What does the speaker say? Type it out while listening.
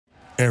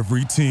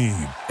Every team,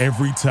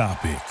 every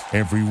topic,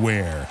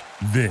 everywhere.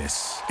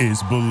 This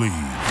is Believe.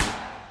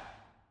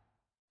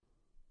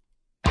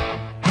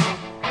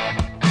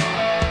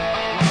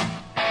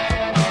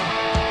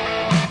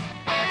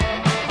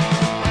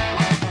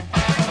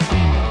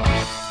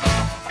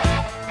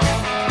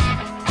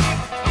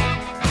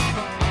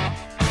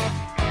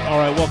 All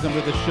right, welcome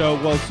to the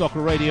show, World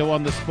Soccer Radio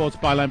on the Sports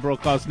Byline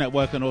Broadcast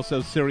Network and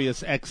also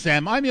Sirius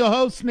XM. I'm your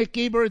host, Nick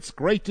Eber. It's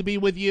great to be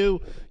with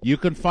you. You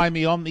can find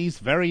me on these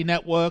very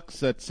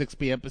networks at 6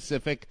 p.m.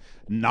 Pacific,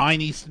 9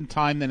 Eastern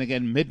Time, then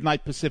again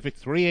midnight Pacific,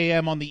 3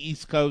 a.m. on the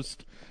East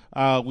Coast.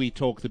 We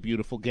talk the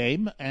beautiful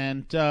game,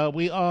 and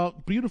we are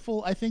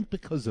beautiful, I think,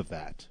 because of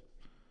that.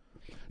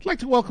 I'd like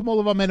to welcome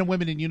all of our men and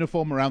women in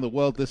uniform around the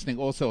world listening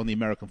also on the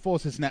American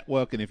Forces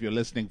Network, and if you're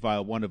listening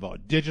via one of our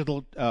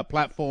digital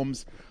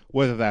platforms,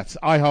 whether that's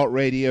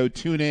iHeartRadio,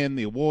 TuneIn,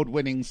 the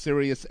award-winning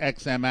Sirius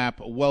XM app,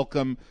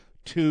 welcome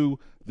to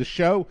the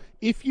show.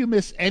 If you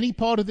miss any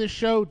part of this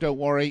show, don't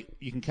worry.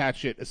 You can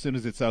catch it as soon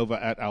as it's over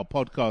at our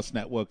podcast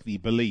network, the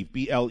Believe,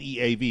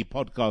 B-L-E-A-V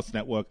podcast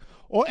network,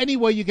 or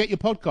anywhere you get your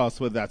podcasts,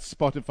 whether that's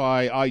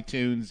Spotify,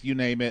 iTunes, you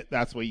name it,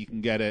 that's where you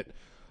can get it.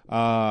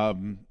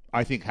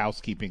 I think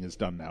housekeeping is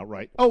done now,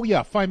 right? Oh,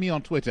 yeah, find me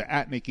on Twitter,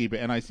 at Nick Eber,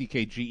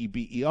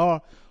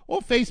 Nickgeber, or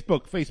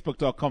Facebook,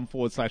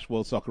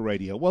 facebook.com/World Soccer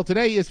Radio. Well,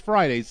 today is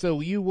Friday, so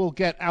you will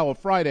get our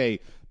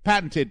Friday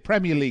patented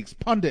Premier League's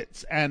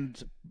pundits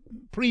and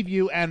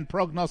preview and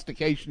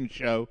prognostication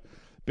show,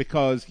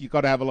 because you've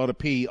got to have a lot of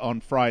pee on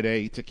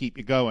Friday to keep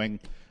you going.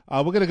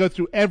 We're going to go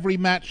through every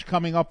match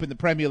coming up in the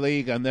Premier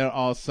League, and there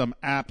are some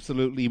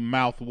absolutely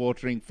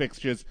mouth-watering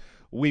fixtures.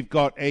 We've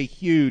got a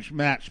huge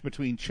match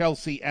between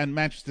Chelsea and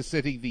Manchester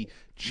City. The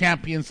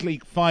Champions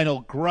League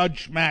final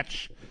grudge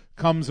match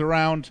comes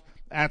around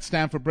at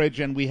Stamford Bridge,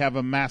 and we have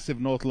a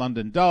massive North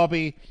London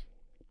derby.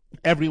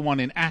 Everyone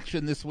in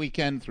action this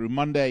weekend through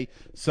Monday,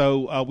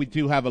 so we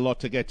do have a lot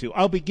to get to.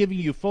 I'll be giving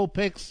you full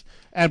picks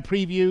and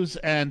previews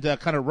and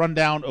kind of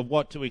rundown of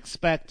what to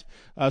expect.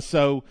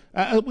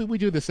 We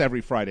do this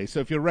every Friday, so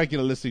if you're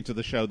regular listening to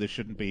the show, this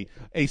shouldn't be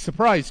a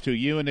surprise to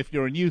you. And if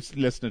you're a new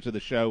listener to the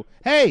show,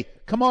 hey,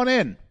 come on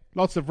in.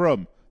 Lots of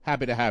room.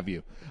 Happy to have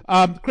you.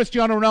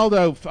 Cristiano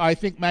Ronaldo, I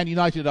think Man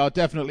United are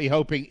definitely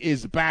hoping,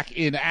 is back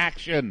in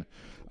action.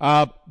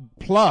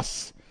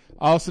 Plus,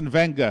 Arsene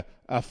Wenger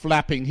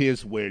flapping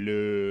his,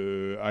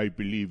 I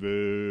believe,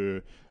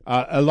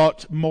 a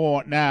lot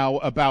more now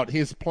about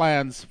his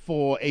plans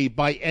for a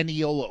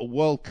biennial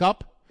World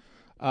Cup.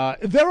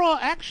 There are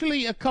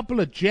actually a couple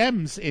of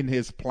gems in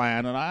his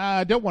plan, and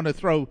I don't want to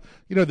throw,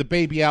 the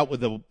baby out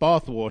with the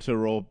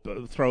bathwater or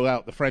throw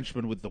out the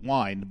Frenchman with the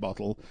wine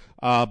bottle,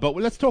 but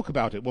let's talk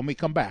about it when we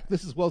come back.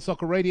 This is World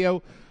Soccer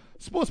Radio,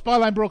 Sports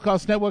Byline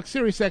Broadcast Network,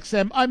 Sirius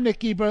XM. I'm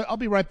Nick Eber. I'll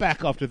be right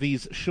back after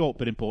these short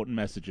but important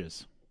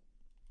messages.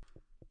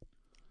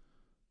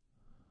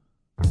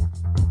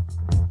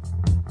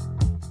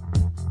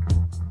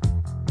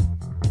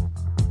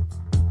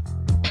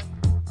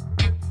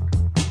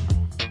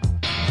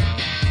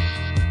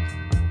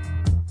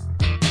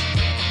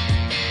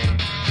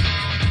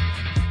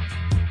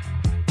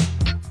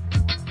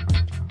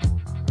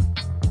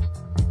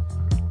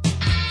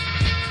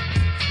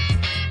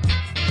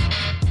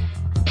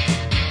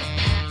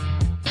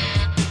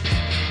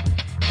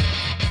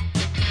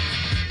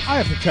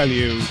 I have to tell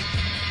you,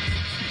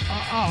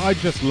 I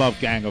just love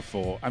Gang of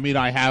Four. I mean,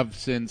 I have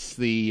since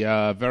the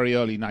very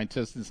early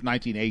 90s, since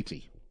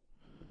 1980.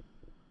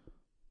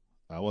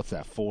 What's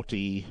that,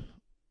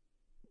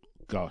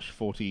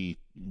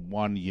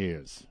 41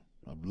 years.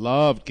 I've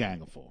loved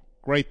Gang of Four.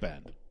 Great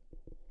band.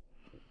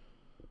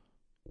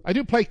 I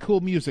do play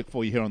cool music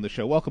for you here on the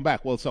show. Welcome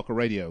back, World Soccer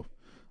Radio.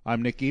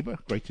 I'm Nick Eber.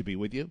 Great to be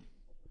with you.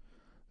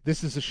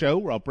 This is a show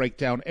where I'll break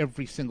down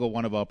every single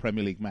one of our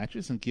Premier League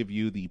matches and give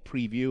you the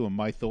preview and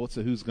my thoughts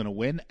of who's going to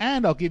win.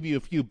 And I'll give you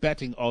a few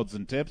betting odds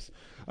and tips.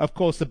 Of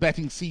course, the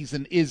betting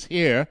season is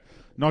here.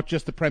 Not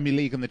just the Premier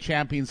League and the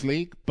Champions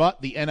League,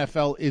 but the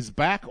NFL is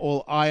back.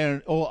 All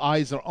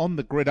eyes are on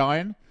the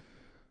gridiron.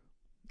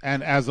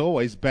 And as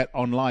always,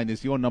 BetOnline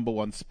is your number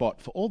one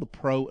spot for all the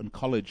pro and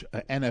college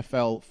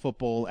NFL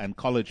football and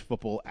college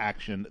football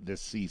action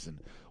this season.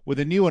 With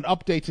a new and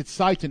updated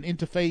site and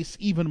interface,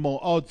 even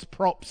more odds,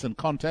 props, and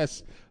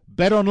contests,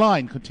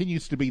 BetOnline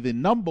continues to be the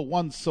number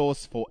one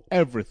source for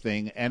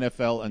everything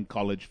NFL and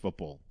college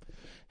football.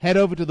 Head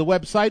over to the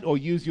website or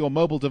use your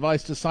mobile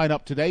device to sign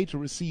up today to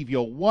receive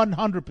your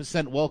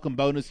 100% welcome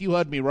bonus. You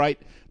heard me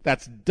right.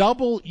 That's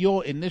double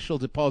your initial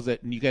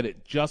deposit, and you get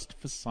it just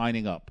for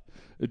signing up.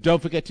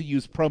 Don't forget to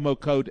use promo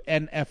code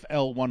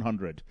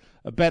NFL100.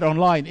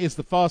 BetOnline is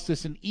the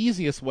fastest and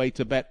easiest way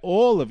to bet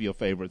all of your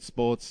favorite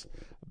sports.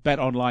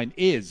 BetOnline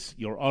is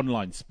your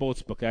online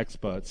sportsbook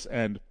experts.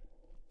 And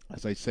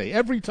as I say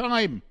every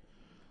time,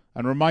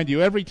 and remind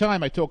you every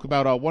time I talk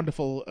about our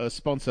wonderful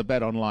sponsor,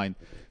 BetOnline,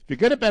 if you're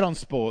going to bet on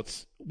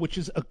sports, which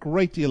is a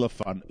great deal of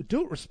fun,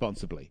 do it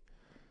responsibly.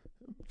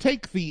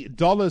 Take the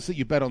dollars that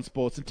you bet on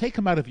sports and take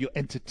them out of your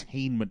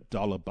entertainment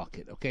dollar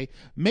bucket, okay?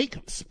 Make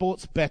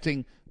sports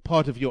betting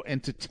part of your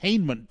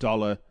entertainment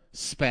dollar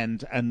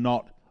spend and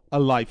not a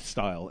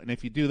lifestyle. And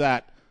if you do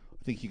that,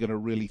 I think you're going to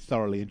really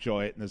thoroughly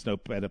enjoy it, and there's no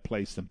better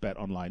place than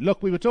BetOnline.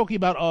 Look, we were talking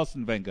about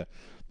Arsene Wenger.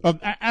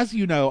 As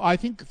you know, I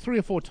think 3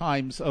 or 4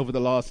 times over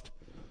the last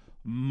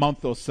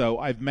month or so,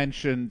 I've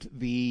mentioned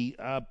the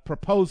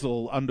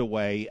proposal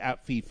underway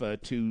at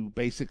FIFA to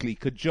basically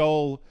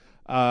cajole,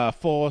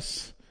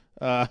 force,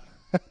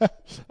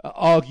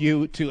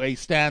 argue to a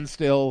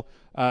standstill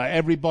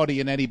everybody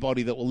and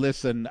anybody that will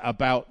listen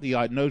about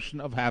the notion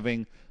of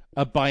having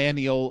a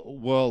biennial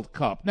World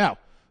Cup. Now,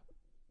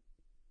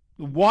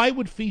 why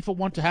would FIFA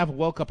want to have a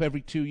World Cup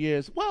every 2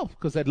 years? Well,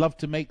 because they'd love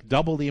to make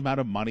double the amount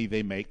of money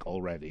they make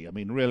already. I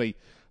mean, really,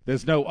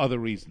 there's no other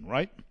reason,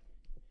 right?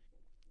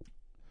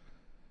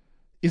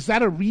 Is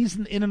that a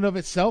reason in and of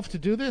itself to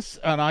do this?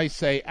 And I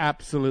say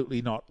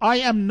absolutely not. I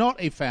am not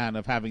a fan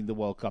of having the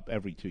World Cup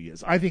every 2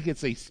 years. I think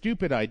it's a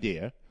stupid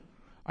idea.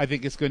 I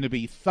think it's going to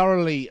be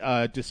thoroughly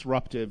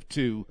disruptive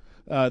to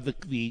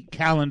the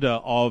calendar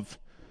of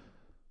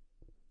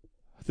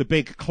the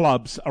big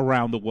clubs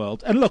around the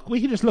world. And look,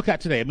 we can just look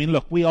at today. I mean,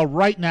 look, we are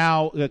right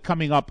now,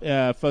 coming up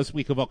first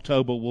week of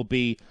October will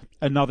be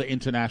another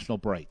international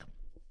break.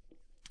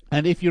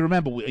 And if you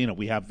remember,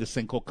 we have this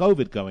thing called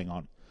COVID going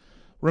on.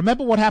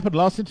 Remember what happened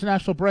last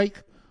international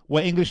break,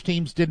 where English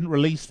teams didn't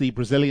release the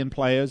Brazilian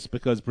players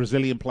because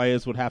Brazilian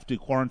players would have to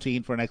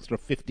quarantine for an extra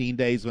 15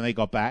 days when they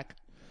got back?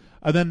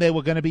 And then they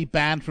were going to be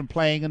banned from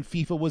playing, and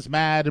FIFA was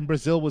mad, and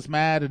Brazil was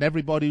mad, and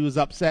everybody was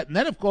upset. And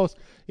then, of course,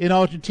 in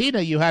Argentina,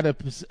 you had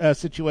a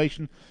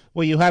situation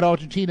where you had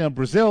Argentina and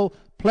Brazil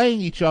playing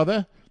each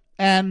other,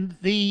 and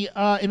the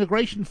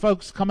immigration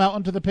folks come out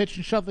onto the pitch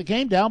and shut the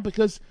game down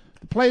because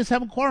the players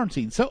haven't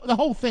quarantined. So the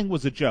whole thing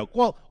was a joke.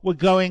 Well, we're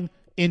going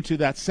into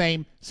that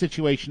same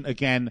situation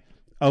again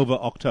over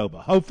October.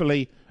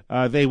 Hopefully,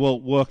 they will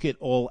work it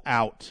all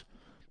out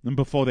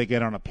before they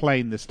get on a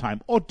plane this time,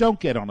 or don't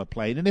get on a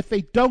plane. And if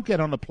they don't get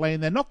on a plane,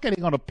 they're not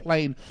getting on a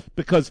plane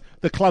because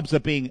the clubs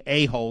are being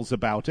a-holes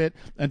about it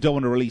and don't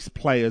want to release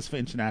players for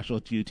international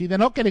duty. They're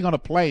not getting on a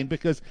plane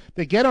because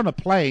they get on a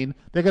plane,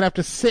 they're going to have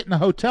to sit in a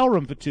hotel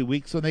room for 2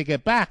 weeks when they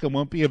get back and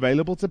won't be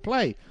available to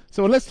play.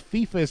 So unless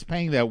FIFA is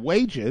paying their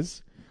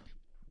wages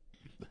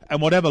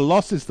and whatever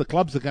losses the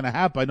clubs are going to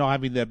have by not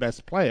having their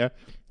best player,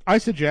 I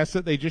suggest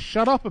that they just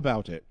shut up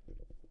about it.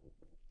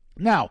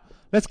 Now,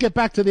 let's get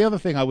back to the other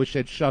thing I wish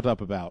they'd shut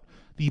up about,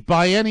 the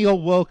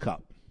biennial World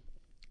Cup.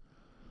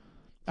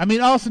 I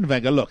mean, Arsene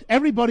Wenger, look,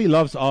 everybody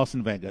loves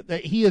Arsene Wenger.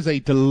 He is a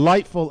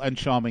delightful and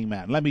charming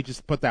man. Let me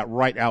just put that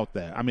right out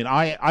there. I mean,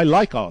 I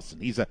like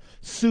Arsene. He's a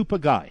super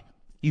guy.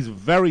 He's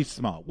very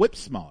smart, whip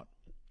smart.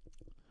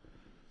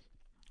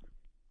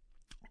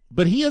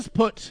 But he has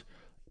put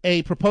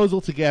a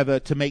proposal together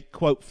to make,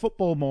 quote,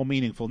 football more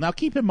meaningful. Now,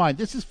 keep in mind,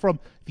 this is from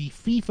the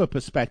FIFA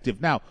perspective.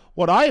 Now,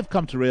 what I have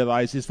come to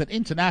realize is that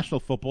international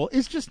football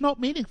is just not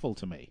meaningful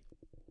to me.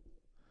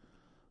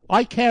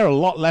 I care a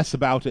lot less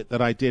about it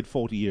than I did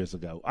 40 years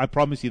ago. I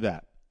promise you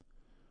that.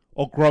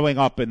 Or growing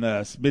up in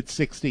the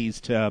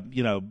mid-60s to,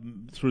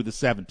 through the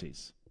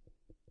 70s.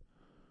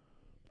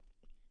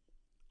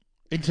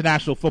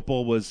 International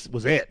football was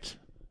it.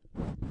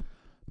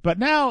 But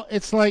now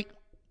it's like,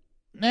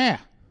 nah.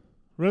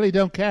 Really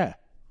don't care.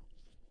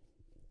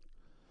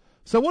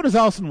 So what does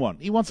Arsene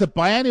want? He wants a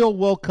biennial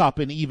World Cup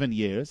in even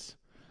years.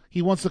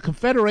 He wants the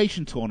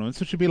Confederation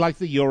tournaments, which would be like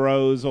the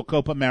Euros or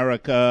Copa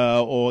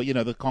America or,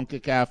 the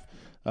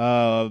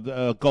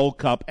CONCACAF Gold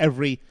Cup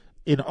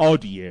in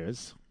odd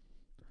years.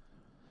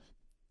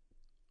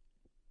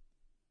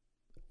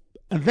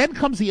 And then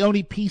comes the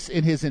only piece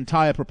in his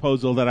entire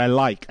proposal that I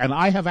like, and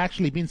I have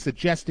actually been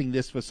suggesting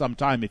this for some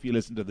time if you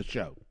listen to the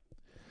show.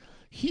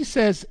 He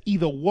says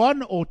either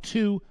 1 or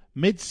 2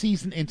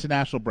 mid-season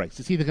international breaks.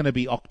 It's either going to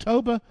be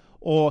October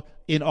or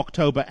in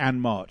October and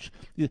March.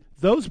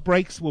 Those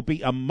breaks will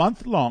be a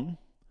month long,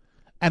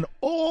 and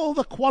all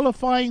the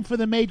qualifying for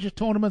the major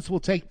tournaments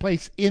will take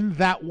place in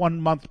that 1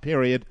 month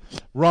period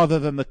rather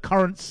than the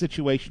current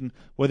situation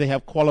where they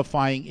have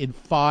qualifying in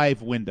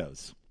 5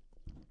 windows.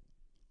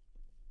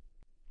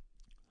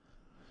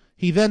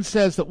 He then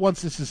says that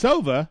once this is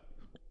over,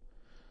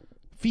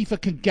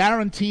 FIFA can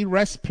guarantee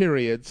rest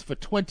periods for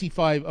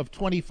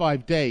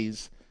 25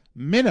 days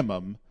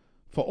minimum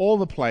for all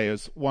the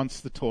players once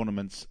the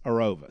tournaments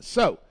are over.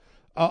 So,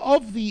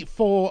 of the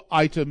 4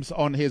 items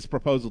on his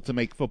proposal to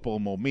make football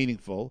more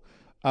meaningful,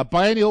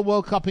 biennial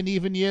World Cup in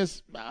even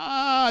years,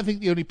 I think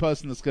the only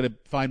person that's going to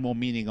find more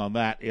meaning on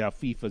that are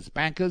FIFA's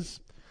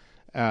bankers,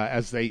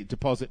 as they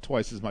deposit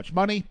twice as much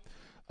money.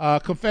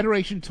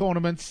 Confederation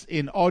tournaments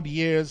in odd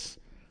years.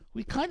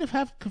 We kind of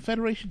have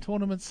Confederation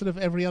tournaments sort of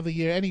every other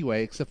year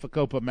anyway, except for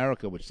Copa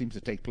America, which seems to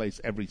take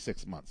place every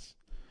 6 months.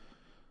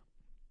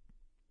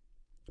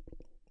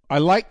 I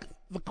like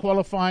the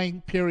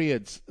qualifying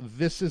periods.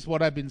 This is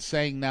what I've been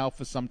saying now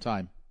for some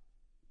time.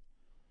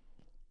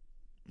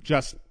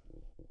 Just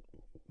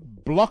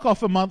block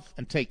off a month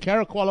and take care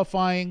of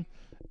qualifying.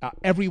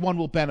 Everyone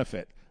will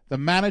benefit. The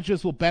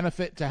managers will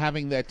benefit to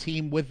having their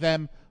team with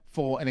them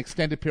for an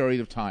extended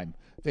period of time.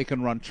 They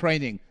can run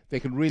training.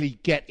 They can really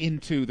get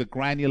into the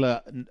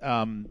granular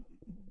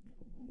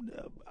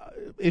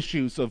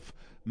issues of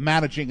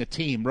managing a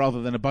team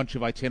rather than a bunch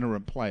of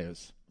itinerant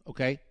players,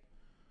 okay?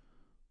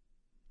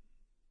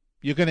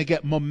 You're going to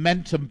get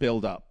momentum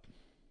build up.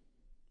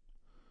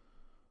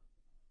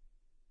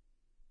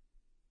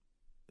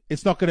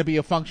 It's not going to be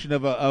a function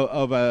of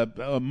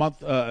a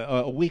month,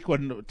 a week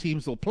when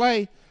teams will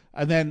play,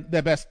 and then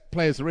their best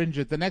players are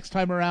injured the next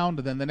time around,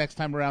 and then the next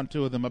time around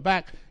 2 of them are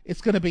back.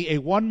 It's going to be a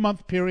 1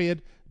 month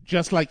period,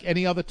 just like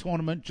any other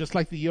tournament, just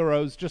like the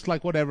Euros, just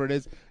like whatever it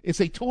is.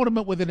 It's a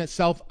tournament within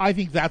itself. I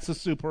think that's a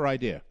super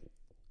idea.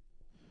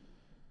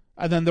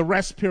 And then the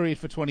rest period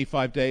for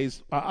 25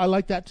 days, I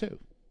like that too.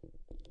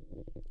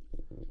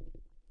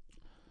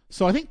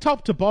 So I think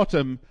top to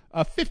bottom,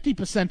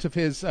 50% of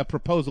his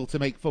proposal to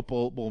make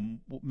football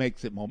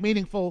makes it more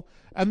meaningful,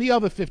 and the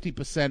other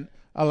 50%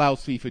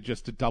 allows FIFA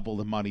just to double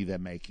the money they're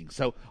making.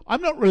 So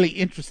I'm not really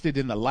interested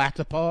in the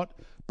latter part,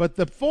 but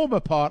the former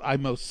part I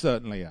most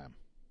certainly am.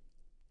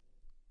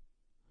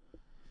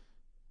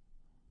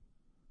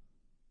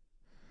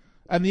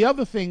 And the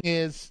other thing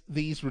is,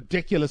 these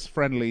ridiculous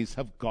friendlies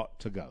have got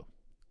to go.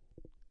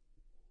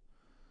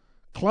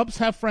 Clubs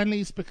have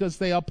friendlies because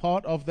they are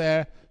part of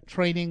their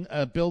training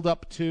build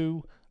up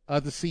to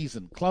the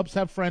season. Clubs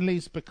have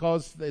friendlies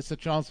because it's a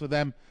chance for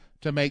them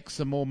to make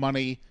some more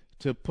money,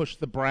 to push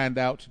the brand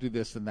out, to do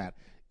this and that.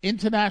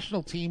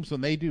 International teams,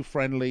 when they do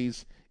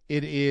friendlies,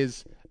 it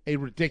is a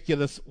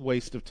ridiculous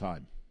waste of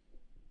time.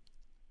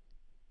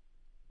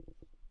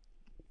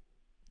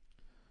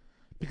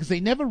 Because they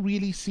never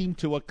really seem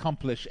to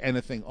accomplish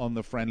anything on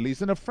the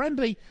friendlies. And a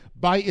friendly,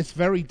 by its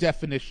very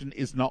definition,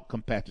 is not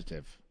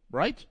competitive,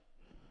 right?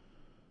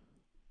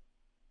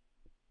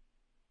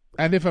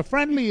 And if a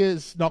friendly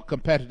is not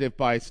competitive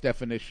by its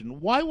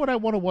definition, why would I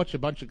want to watch a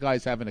bunch of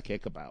guys having a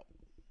kickabout?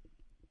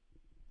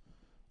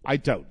 I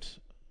don't.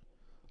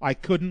 I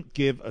couldn't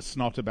give a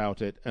snot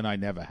about it, and I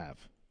never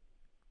have.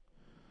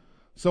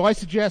 So I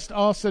suggest,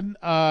 Arson,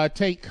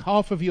 take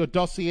half of your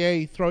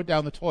dossier, throw it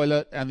down the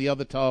toilet, and the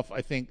other half,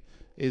 I think,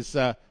 is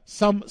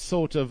some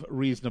sort of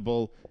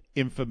reasonable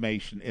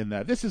information in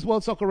there. This is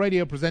World Soccer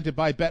Radio presented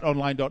by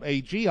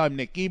BetOnline.ag. I'm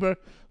Nick Geber.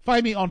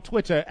 Find me on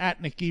Twitter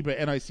at Nick Geber,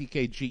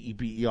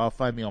 Nickgeber.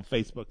 Find me on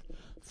Facebook,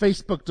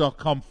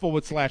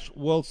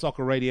 facebook.com/World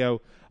Soccer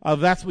Radio.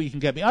 That's where you can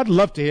get me. I'd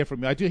love to hear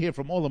from you. I do hear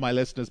from all of my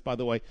listeners, by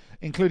the way,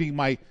 including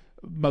my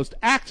most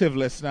active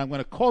listener. I'm going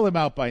to call him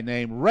out by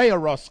name, Ray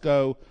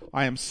Orozco.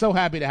 I am so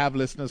happy to have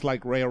listeners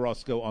like Ray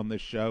Orozco on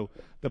this show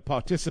that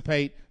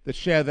participate, that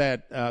share their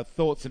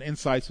thoughts and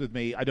insights with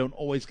me. I don't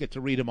always get to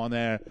read them on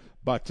air,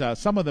 but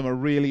some of them are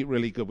really,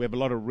 really good. We have a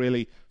lot of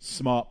really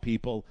smart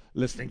people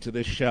listening to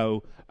this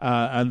show,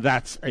 and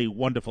that's a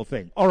wonderful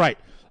thing. All right,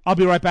 I'll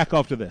be right back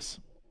after this.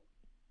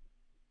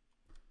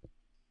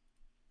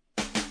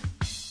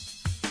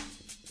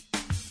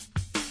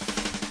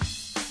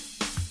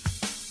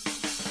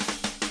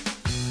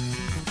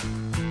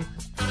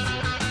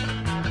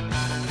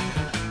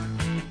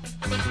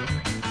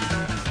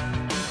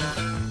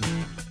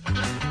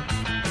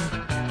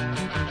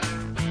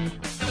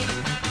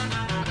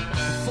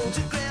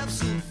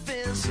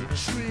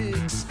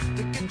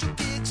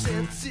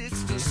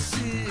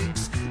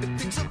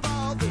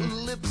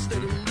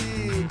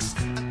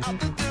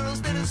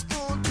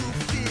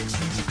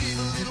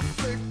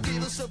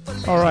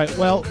 All right,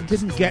 well,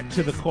 didn't get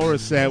to the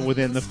chorus there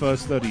within the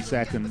first 30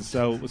 seconds,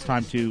 so it was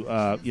time to,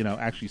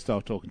 actually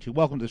start talking to you.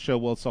 Welcome to the show,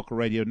 World Soccer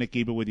Radio. Nick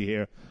Geber with you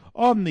here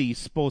on the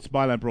Sports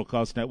Byline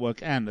Broadcast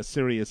Network and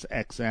Sirius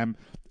XM,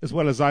 as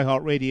well as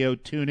iHeartRadio,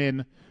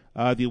 TuneIn,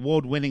 the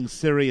award-winning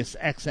Sirius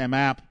XM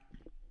app,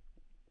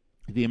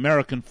 the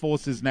American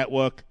Forces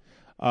Network,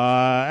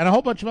 and a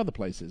whole bunch of other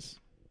places,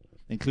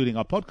 including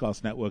our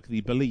podcast network,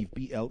 the Believe,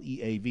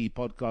 B-L-E-A-V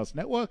Podcast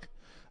Network.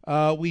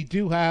 We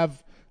do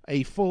have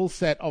a full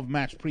set of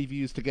match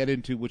previews to get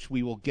into, which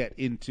we will get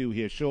into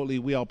here shortly.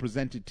 We are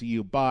presented to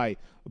you by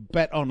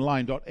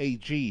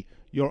BetOnline.ag,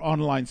 your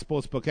online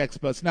sportsbook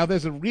experts. Now,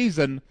 there's a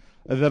reason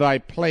that I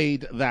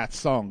played that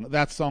song.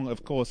 That song,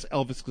 of course,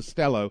 Elvis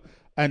Costello.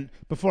 And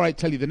before I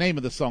tell you the name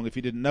of the song, if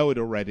you didn't know it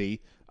already,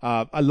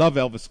 I love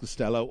Elvis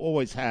Costello,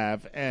 always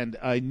have, and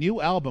a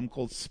new album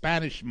called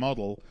Spanish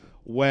Model,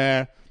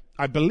 where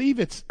I believe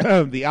it's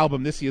the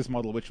album, this year's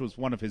model, which was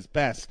one of his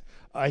best.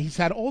 He's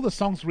had all the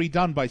songs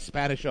redone by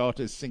Spanish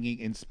artists singing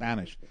in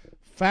Spanish.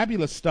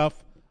 Fabulous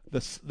stuff.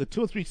 The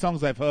 2 or 3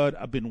 songs I've heard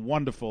have been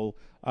wonderful.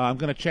 I'm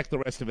going to check the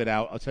rest of it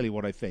out. I'll tell you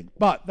what I think.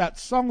 But that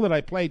song that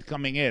I played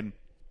coming in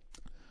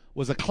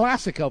was a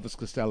classic Elvis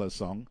Costello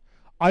song,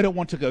 I Don't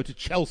Want to Go to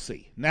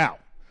Chelsea. Now,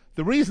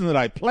 the reason that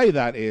I play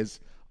that is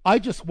I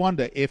just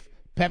wonder if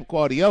Pep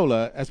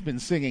Guardiola has been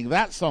singing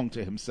that song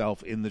to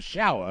himself in the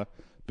shower,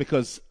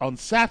 because on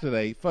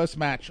Saturday, first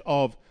match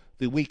of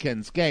the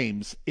weekend's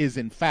games is,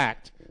 in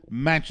fact,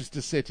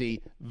 Manchester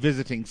City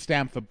visiting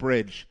Stamford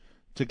Bridge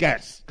to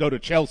go to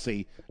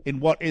Chelsea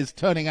in what is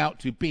turning out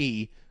to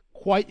be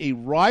quite a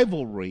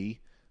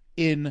rivalry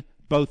in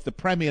both the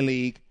Premier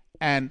League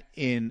and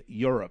in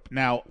Europe.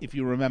 Now, if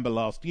you remember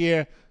last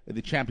year, in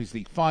the Champions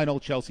League final,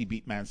 Chelsea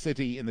beat Man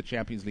City in the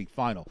Champions League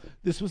final.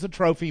 This was a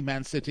trophy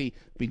Man City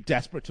been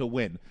desperate to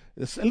win.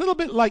 It's a little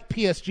bit like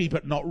PSG,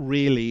 but not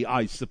really,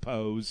 I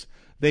suppose.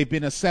 They've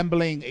been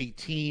assembling a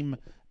team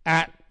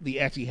at the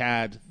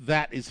Etihad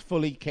that is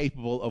fully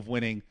capable of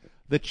winning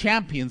the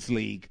Champions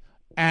League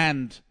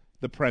and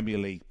the Premier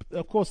League.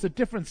 Of course, the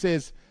difference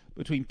is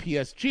between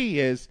PSG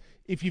is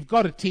if you've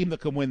got a team that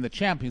can win the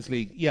Champions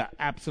League, yeah,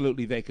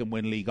 absolutely they can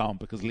win Ligue 1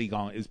 because Ligue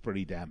 1 is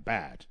pretty damn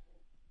bad.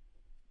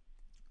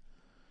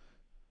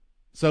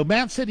 So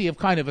Man City have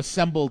kind of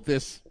assembled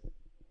this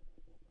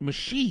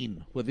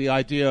machine with the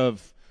idea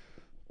of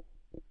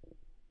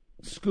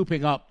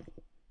scooping up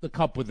the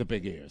cup with the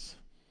big ears.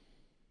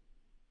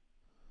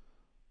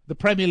 The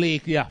Premier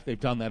League, yeah, they've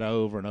done that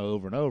over and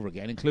over and over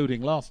again,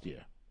 including last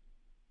year.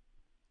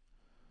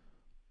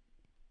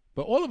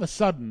 But all of a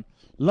sudden,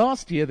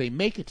 last year they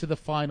make it to the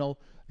final.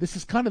 This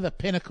is kind of the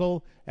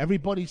pinnacle.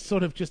 Everybody's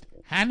sort of just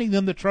handing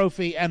them the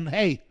trophy, and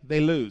hey, they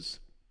lose.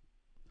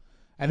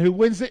 And who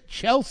wins it?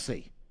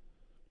 Chelsea.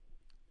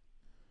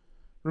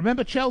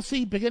 Remember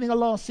Chelsea, beginning of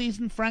last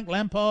season, Frank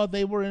Lampard,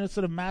 they were in a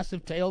sort of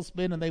massive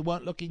tailspin and they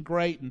weren't looking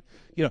great. And,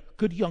 you know,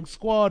 good young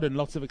squad and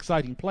lots of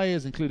exciting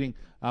players, including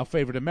our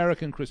favorite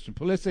American, Christian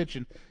Pulisic,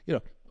 and, you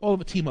know, all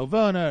of Timo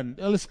Werner, and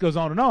the list goes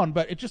on,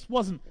 but it just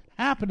wasn't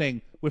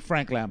happening with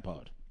Frank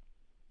Lampard.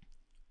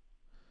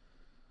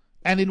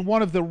 And in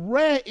one of the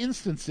rare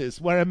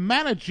instances where a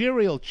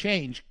managerial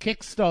change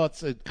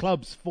kickstarts a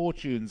club's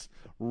fortunes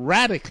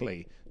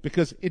radically,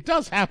 because it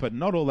does happen,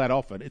 not all that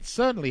often, it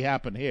certainly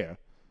happened here,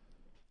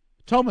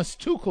 Thomas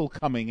Tuchel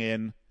coming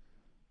in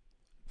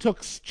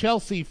took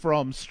Chelsea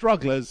from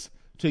strugglers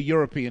to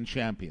European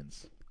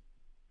champions.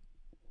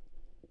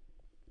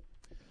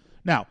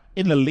 Now,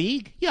 in the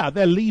league, yeah,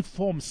 their league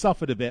form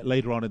suffered a bit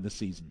later on in the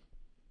season.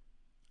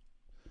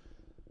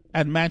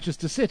 And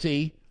Manchester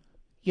City,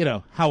 you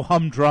know, how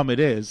humdrum it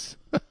is,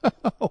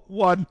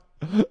 won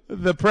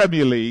the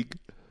Premier League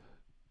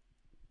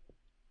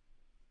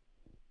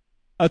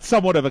at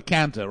somewhat of a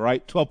canter,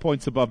 right? 12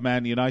 points above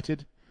Man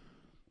United.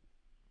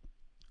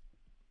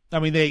 I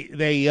mean,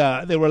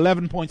 they were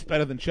 11 points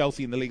better than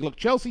Chelsea in the league. Look,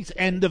 Chelsea's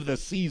end of the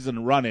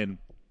season run-in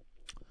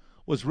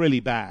was really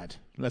bad,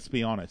 let's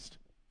be honest.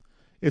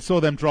 It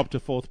saw them drop to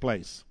fourth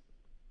place.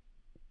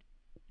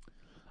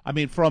 I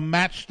mean, from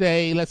match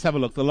day, let's have a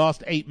look. The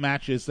last 8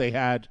 matches they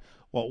had,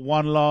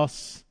 one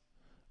loss,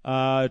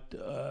 2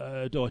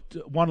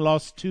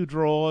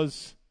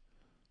 draws.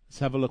 Let's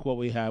have a look what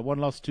we had. 1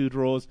 loss, 2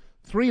 draws,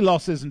 3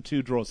 losses and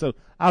 2 draws. So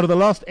out of the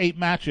last 8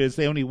 matches,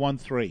 they only won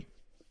 3.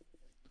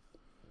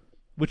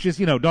 Which is,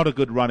 you know, not a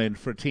good run-in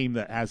for a team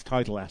that has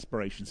title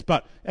aspirations.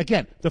 But,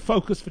 again, the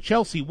focus for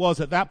Chelsea was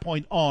at that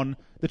point on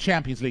the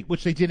Champions League,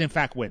 which they did, in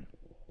fact, win.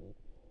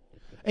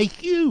 A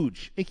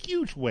huge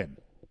win.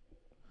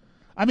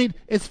 I mean,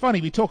 it's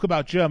funny, we talk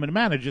about German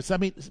managers. I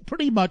mean,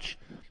 pretty much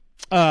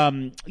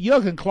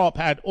Jurgen Klopp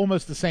had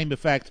almost the same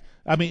effect.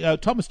 I mean,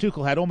 Thomas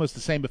Tuchel had almost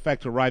the same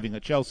effect arriving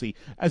at Chelsea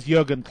as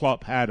Jurgen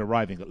Klopp had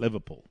arriving at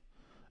Liverpool.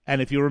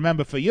 And if you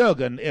remember for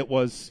Jurgen, it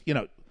was, you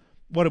know,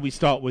 what did we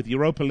start with?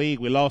 Europa League,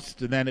 we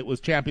lost, and then it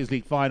was Champions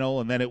League final,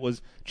 and then it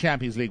was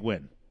Champions League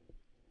win.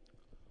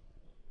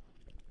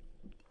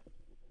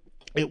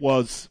 It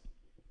was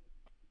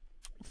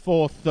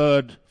fourth,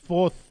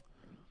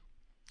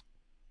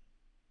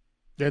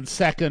 then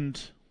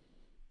second,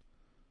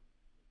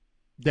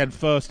 then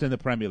first in the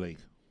Premier League.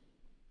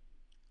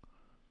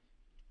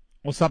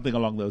 Or something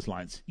along those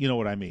lines. You know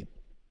what I mean.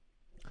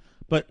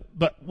 But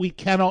we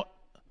cannot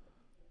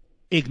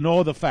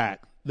ignore the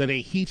fact that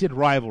a heated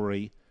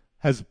rivalry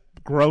has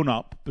grown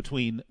up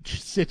between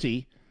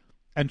City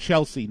and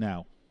Chelsea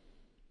now.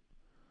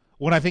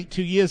 When I think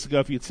 2 years ago,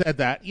 if you'd said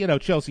that, you know,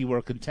 Chelsea were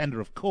a contender,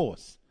 of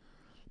course.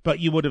 But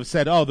you would have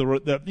said, oh,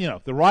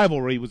 the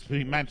rivalry was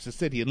between Manchester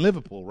City and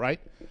Liverpool, right?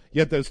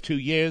 Yet those 2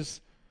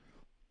 years,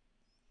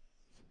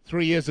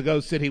 3 years ago,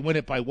 City win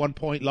it by 1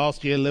 point.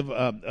 Last year,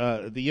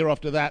 the year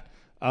after that,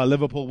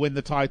 Liverpool win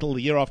the title.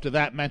 The year after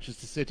that,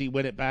 Manchester City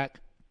win it back.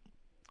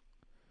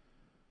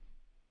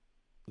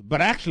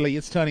 But actually,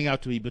 it's turning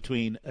out to be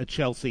between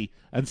Chelsea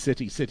and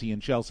City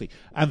and Chelsea.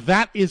 And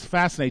that is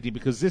fascinating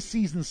because this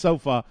season so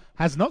far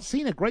has not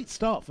seen a great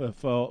start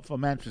for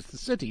Manchester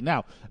City.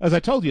 Now, as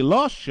I told you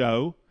last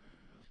show,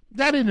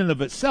 that in and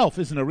of itself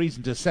isn't a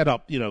reason to set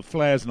up, you know,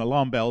 flares and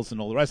alarm bells and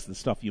all the rest of the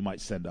stuff you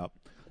might send up.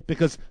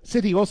 Because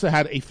City also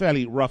had a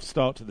fairly rough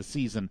start to the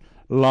season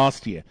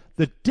last year.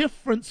 The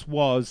difference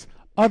was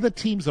other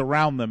teams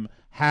around them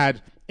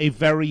had a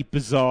very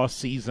bizarre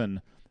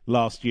season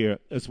last year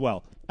as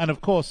well. And, of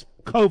course,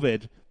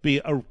 COVID be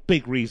a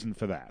big reason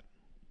for that.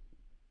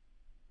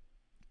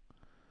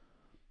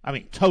 I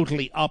mean,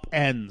 totally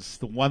upends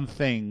the one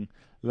thing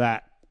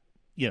that,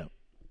 you know,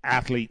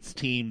 athletes,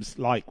 teams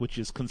like, which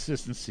is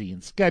consistency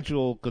in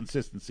schedule,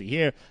 consistency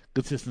here,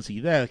 consistency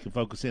there. They can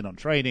focus in on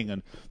training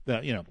and,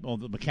 all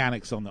the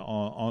mechanics on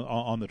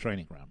the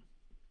training ground.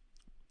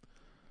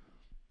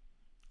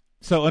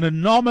 So an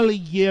anomaly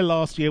year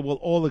last year, we'll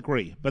all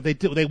agree. But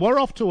they were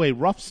off to a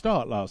rough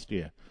start last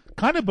year,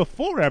 kind of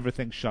before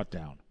everything shut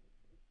down.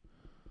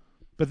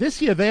 But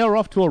this year, they are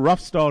off to a rough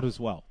start as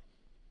well.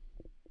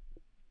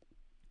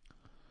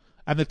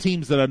 And the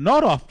teams that are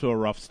not off to a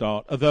rough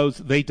start are those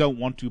they don't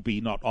want to be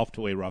not off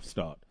to a rough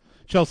start.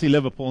 Chelsea,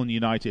 Liverpool, and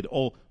United,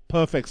 all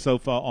perfect so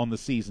far on the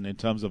season in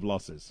terms of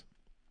losses.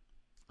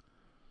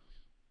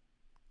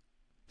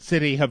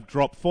 City have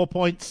dropped 4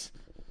 points.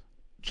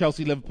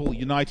 Chelsea, Liverpool,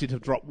 United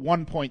have dropped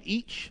 1 point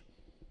each.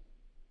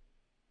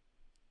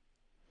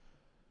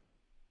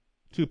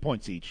 2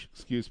 points each.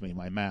 Excuse me,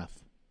 my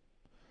math.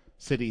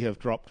 City have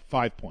dropped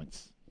 5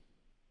 points.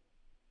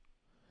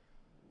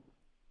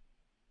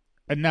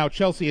 And now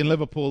Chelsea and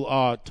Liverpool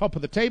are top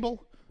of the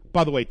table.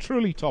 By the way,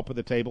 truly top of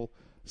the table.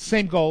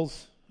 Same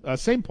goals,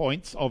 same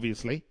points,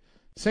 obviously.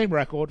 Same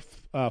record,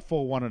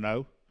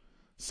 4-1-0.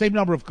 Same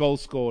number of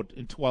goals scored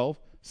in 12.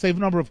 Same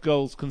number of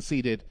goals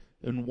conceded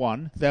in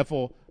 1.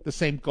 Therefore, the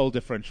same goal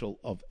differential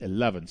of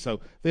 11. So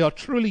they are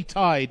truly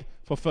tied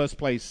for first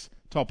place,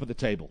 top of the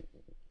table.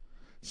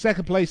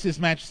 Second place is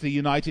Manchester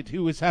United,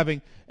 who is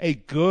having a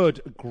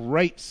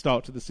great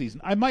start to the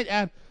season. I might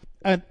add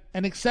an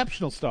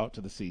exceptional start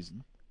to the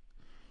season.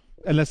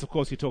 Unless, of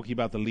course, you're talking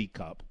about the League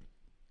Cup.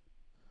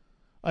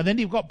 And then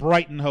you've got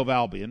Brighton Hove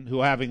Albion,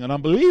 who are having an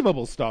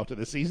unbelievable start to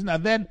the season.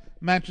 And then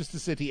Manchester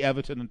City,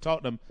 Everton, and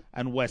Tottenham,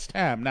 and West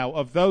Ham. Now,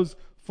 of those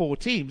 4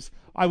 teams,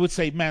 I would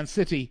say Man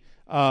City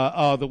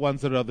are the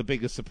ones that are the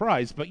biggest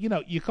surprise. But,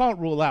 you can't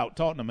rule out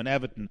Tottenham and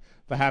Everton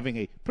for having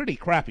a pretty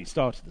crappy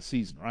start to the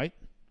season, right?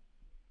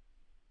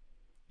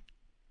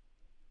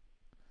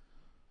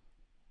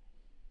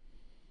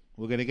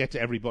 We're going to get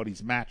to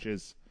everybody's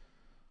matches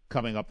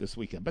coming up this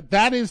weekend. But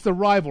that is the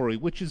rivalry,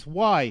 which is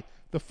why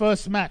the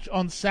first match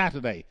on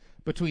Saturday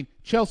between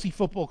Chelsea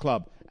Football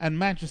Club and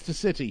Manchester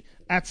City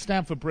at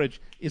Stamford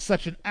Bridge is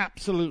such an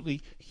absolutely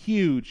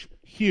huge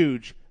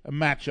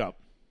matchup.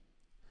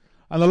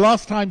 And the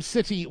last time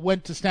City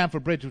went to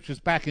Stamford Bridge, which was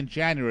back in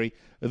January,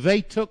 they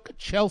took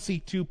Chelsea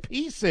to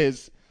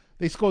pieces.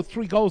 They scored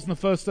 3 goals in the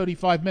first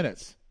 35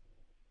 minutes.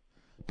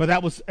 But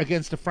that was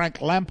against a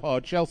Frank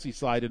Lampard Chelsea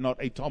side and not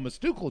a Thomas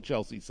Tuchel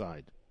Chelsea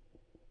side.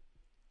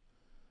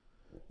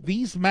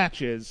 These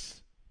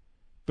matches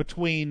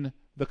between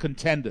the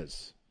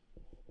contenders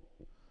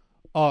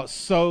are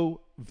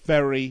so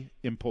very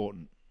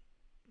important.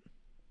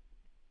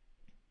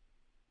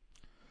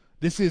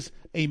 This is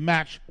a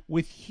match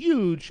with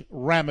huge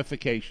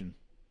ramification.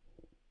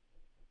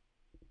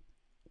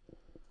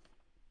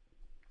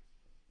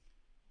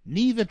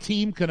 Neither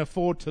team can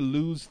afford to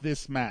lose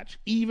this match.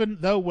 Even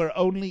though we're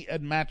only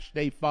at match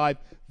day 5,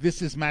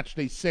 this is match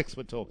day 6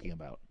 we're talking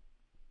about.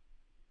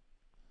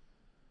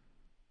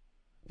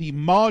 The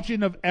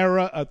margin of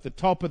error at the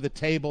top of the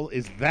table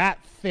is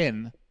that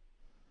thin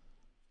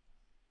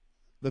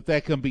that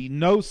there can be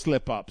no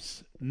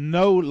slip-ups,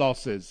 no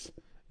losses,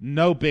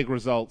 no big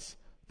results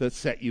that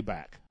set you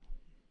back.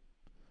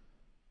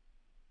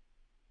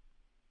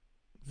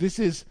 This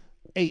is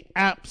an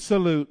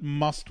absolute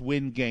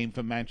must-win game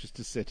for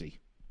Manchester City,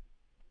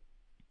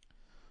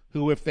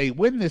 who, if they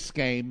win this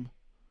game,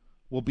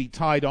 will be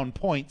tied on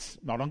points,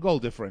 not on goal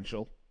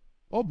differential,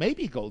 or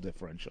maybe goal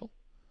differential.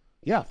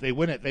 Yeah, if they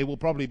win it, they will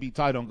probably be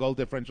tied on goal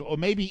differential, or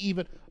maybe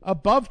even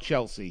above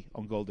Chelsea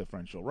on goal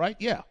differential, right?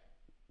 Yeah.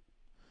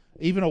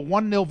 Even a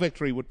 1-0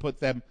 victory would put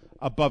them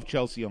above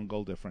Chelsea on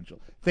goal differential.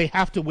 They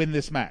have to win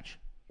this match.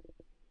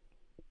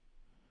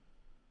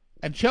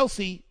 And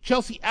Chelsea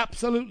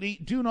absolutely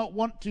do not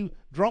want to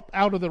drop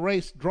out of the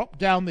race, drop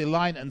down the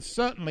line, and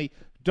certainly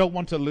don't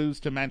want to lose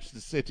to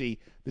Manchester City,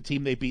 the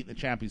team they beat in the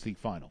Champions League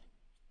final.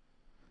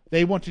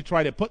 They want to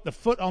try to put the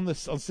foot on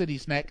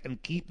City's neck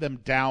and keep them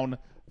down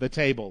the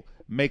table,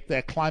 make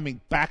their climbing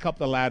back up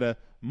the ladder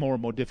more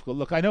and more difficult.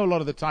 Look, I know a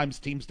lot of the times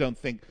teams don't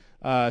think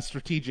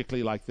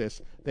strategically like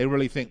this. They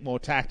really think more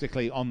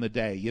tactically on the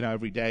day.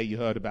 Every day you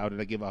heard about it,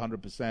 I give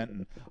 100%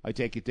 and I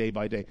take it day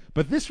by day.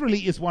 But this really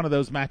is one of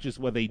those matches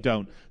where they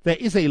don't. There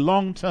is a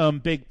long-term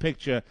big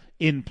picture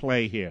in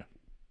play here.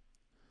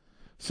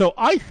 So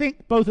I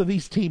think both of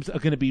these teams are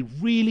going to be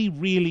really,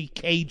 really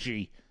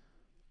cagey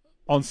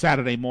on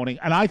Saturday morning.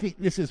 And I think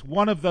this is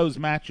one of those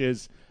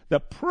matches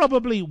that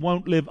probably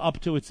won't live up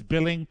to its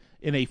billing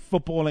in a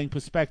footballing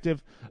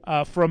perspective.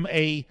 From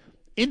a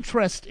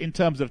interest in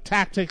terms of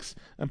tactics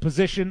and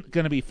position,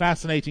 going to be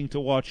fascinating to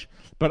watch.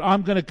 But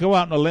I'm going to go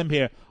out on a limb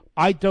here.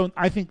 I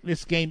think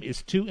this game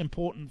is too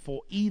important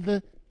for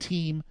either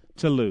team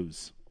to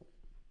lose.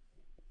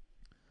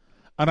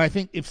 And I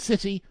think if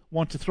City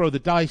want to throw the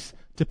dice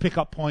to pick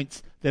up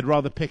points, they'd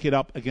rather pick it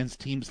up against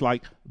teams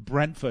like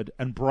Brentford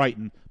and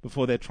Brighton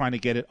before they're trying to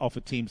get it off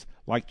of teams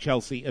like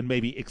Chelsea and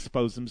maybe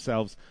expose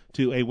themselves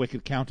to a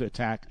wicked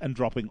counterattack and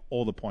dropping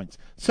all the points.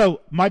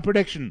 So my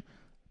prediction,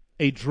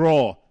 a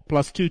draw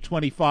plus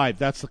 225.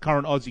 That's the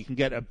current odds you can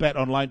get at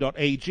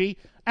BetOnline.ag.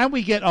 And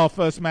we get our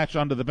first match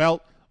under the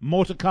belt.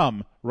 More to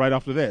come right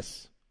after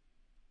this.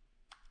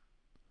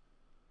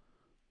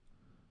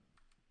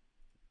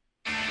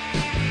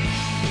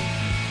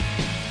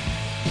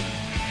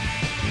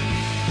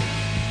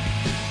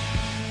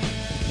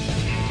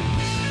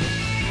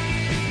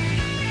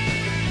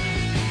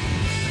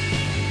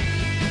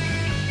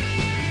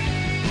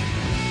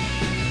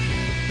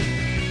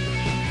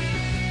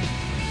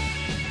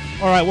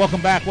 All right,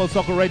 welcome back. World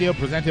Soccer Radio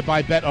presented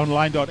by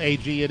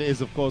BetOnline.ag. It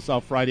is, of course,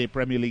 our Friday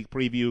Premier League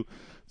preview,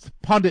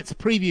 pundits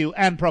preview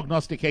and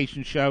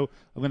prognostication show.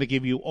 I'm going to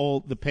give you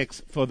all the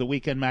picks for the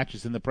weekend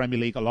matches in the Premier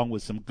League, along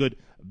with some good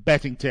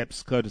betting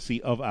tips,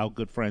 courtesy of our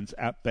good friends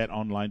at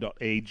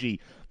BetOnline.ag.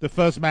 The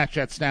first match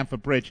at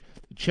Stamford Bridge,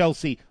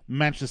 Chelsea,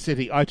 Manchester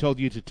City. I told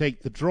you to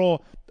take the draw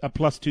at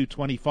plus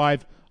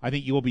 225. I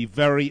think you will be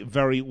very,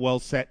 very well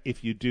set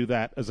if you do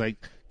that, as I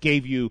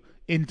gave you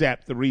in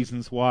depth the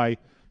reasons why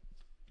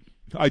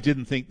I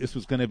didn't think this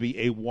was going to be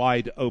a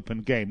wide open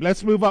game.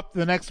 Let's move up to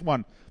the next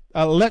one.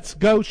 Let's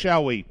go,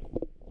 shall we,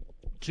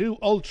 to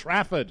Old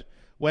Trafford,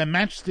 where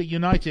Manchester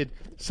United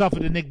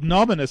suffered an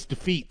ignominious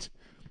defeat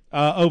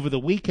over the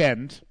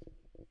weekend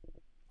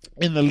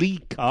in the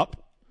League Cup,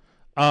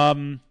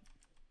 but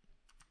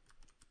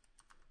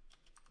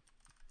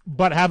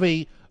have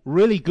a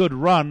really good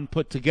run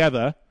put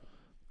together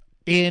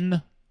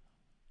in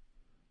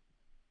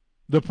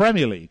the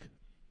Premier League.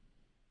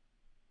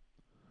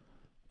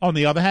 On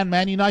the other hand,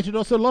 Man United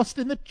also lost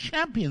in the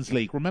Champions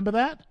League. Remember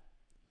that?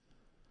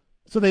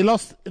 So they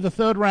lost in the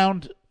third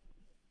round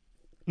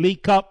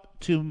League Cup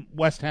to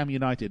West Ham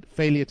United.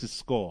 Failure to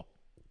score.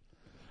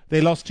 They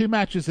lost 2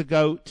 matches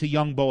ago to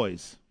Young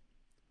Boys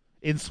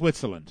in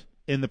Switzerland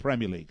in the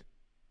Premier League.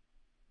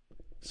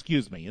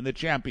 Excuse me, in the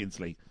Champions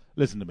League.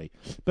 Listen to me.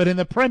 But in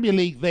the Premier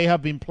League, they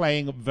have been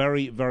playing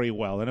very, very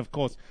well. And, of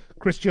course,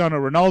 Cristiano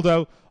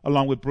Ronaldo,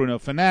 along with Bruno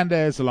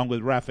Fernandes, along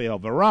with Rafael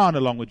Varane,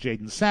 along with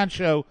Jadon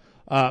Sancho,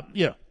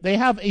 they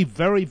have a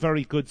very,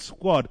 very good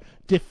squad.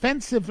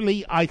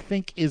 Defensively, I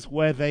think, is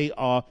where they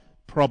are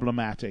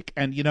problematic.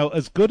 And,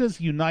 as good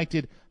as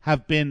United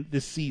have been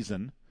this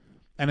season,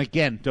 and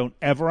again, don't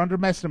ever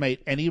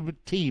underestimate any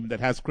team that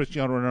has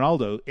Cristiano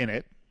Ronaldo in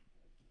it,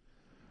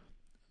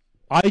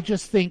 I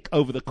just think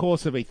over the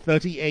course of a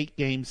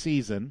 38-game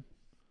season,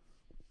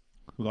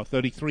 we've got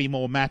 33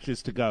 more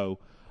matches to go,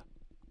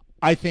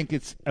 I think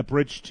it's a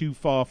bridge too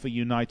far for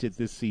United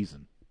this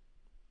season.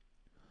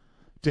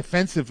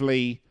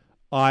 Defensively,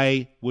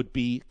 I would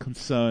be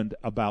concerned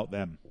about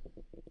them.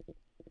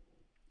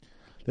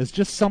 There's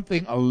just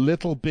something a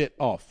little bit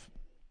off.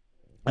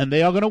 And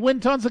they are going to win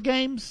tons of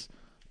games,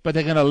 but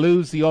they're going to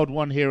lose the odd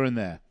one here and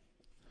there.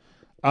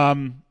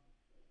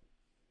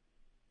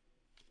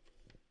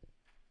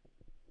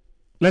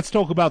 Let's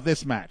talk about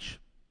this match.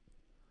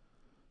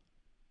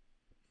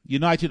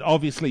 United,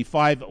 obviously,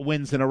 5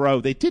 wins in a row.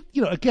 They did,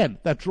 again,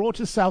 that draw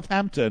to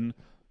Southampton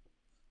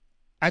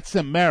at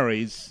St.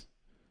 Mary's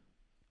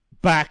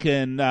back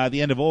in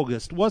the end of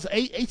August was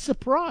a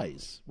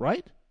surprise,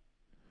 right?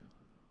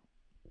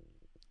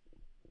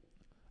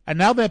 And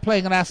now they're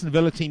playing an Aston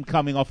Villa team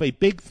coming off a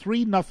big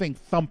 3-0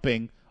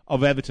 thumping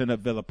of Everton at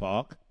Villa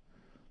Park.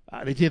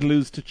 They did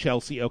lose to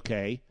Chelsea,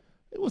 okay.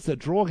 It was a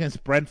draw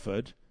against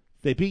Brentford.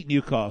 They beat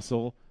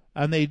Newcastle,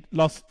 and they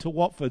lost to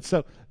Watford.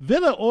 So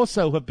Villa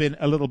also have been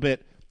a little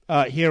bit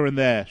here and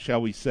there,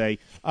 shall we say.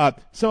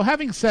 So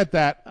having said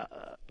that,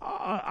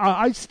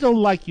 I still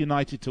like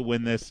United to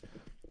win this.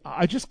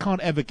 I just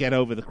can't ever get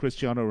over the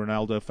Cristiano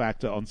Ronaldo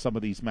factor on some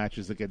of these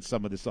matches against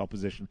some of this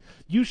opposition.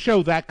 You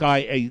show that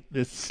guy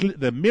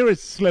the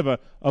merest sliver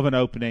of an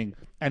opening,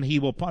 and he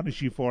will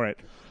punish you for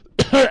it.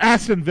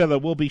 Aston Villa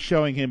will be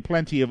showing him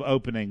plenty of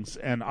openings,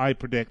 and I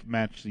predict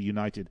Manchester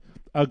United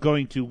are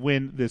going to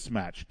win this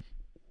match.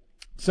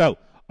 So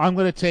I'm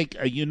going to take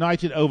a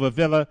United over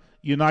Villa.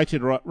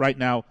 United right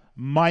now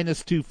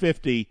minus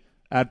 250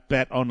 at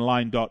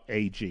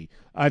BetOnline.ag.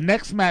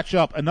 Next match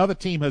up, another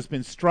team has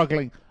been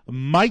struggling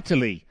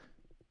mightily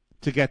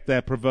to get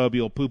their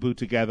proverbial poo-poo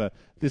together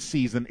this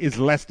season, is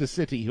Leicester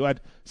City, who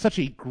had such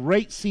a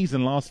great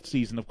season last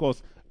season. Of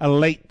course, a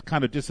late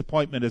kind of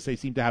disappointment, as they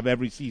seem to have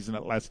every season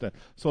at Leicester,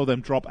 saw them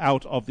drop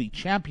out of the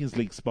Champions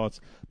League spots.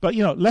 But,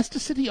 Leicester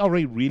City are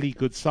a really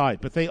good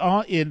side, but they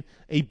are in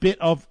a bit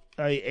of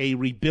a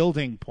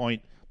rebuilding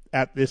point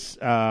at this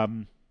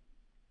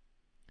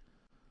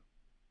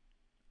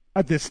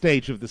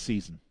stage of the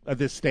season, at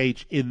this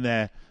stage in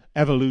their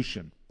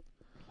evolution.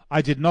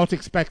 I did not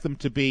expect them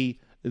to be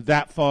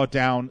that far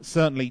down.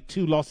 Certainly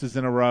 2 losses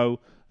in a row.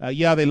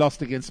 They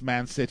lost against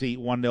Man City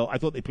 1-0. I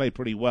thought they played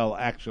pretty well,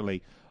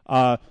 actually.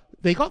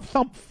 They got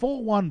thumped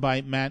 4-1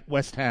 by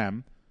West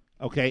Ham,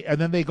 okay,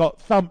 and then they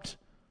got thumped.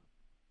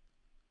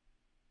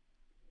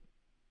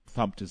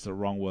 Thumped is the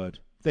wrong word.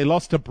 They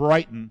lost to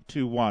Brighton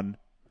 2-1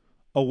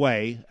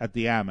 away at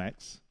the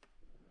Amex.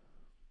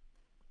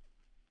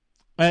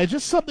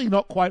 Just something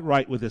not quite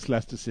right with this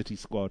Leicester City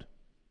squad.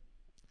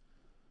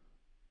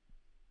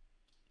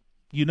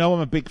 I'm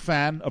a big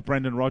fan of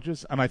Brendan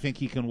Rodgers, and I think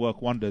he can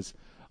work wonders.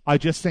 I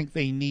just think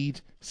they need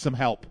some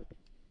help.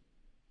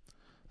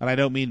 And I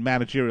don't mean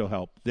managerial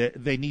help.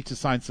 They need to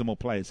sign some more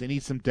players. They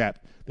need some depth.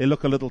 They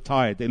look a little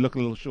tired. They look a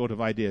little short of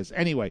ideas.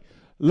 Anyway,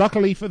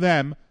 luckily for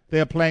them, they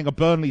are playing a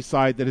Burnley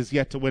side that has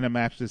yet to win a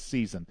match this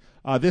season.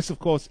 This, of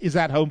course, is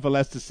at home for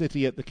Leicester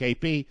City at the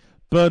KP.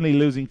 Burnley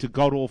losing to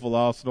god-awful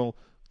Arsenal,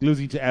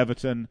 losing to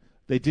Everton.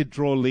 They did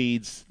draw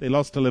Leeds. They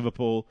lost to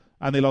Liverpool,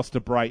 and they lost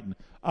to Brighton.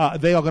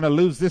 They are going to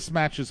lose this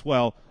match as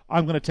well.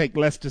 I'm going to take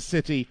Leicester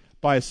City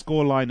by a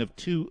scoreline of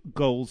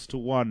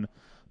 2-1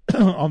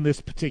 on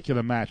this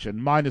particular match,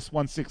 and minus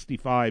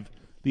 165,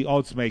 the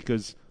odds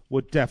makers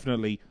would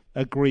definitely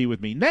agree with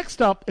me.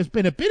 Next up has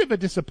been a bit of a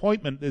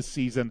disappointment this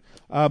season.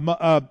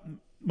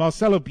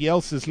 Marcelo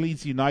Bielsa's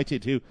Leeds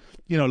United, who,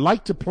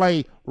 like to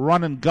play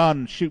run and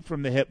gun, shoot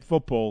from the hip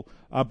football,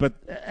 but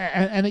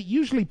it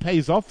usually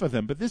pays off for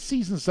them. But this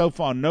season so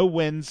far, no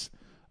wins.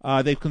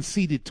 They've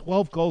conceded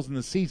 12 goals in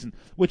the season,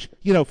 which,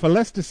 for for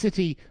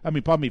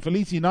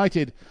Leeds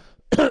United,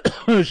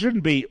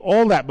 shouldn't be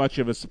all that much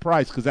of a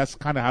surprise because that's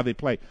kind of how they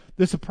play.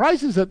 The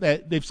surprise is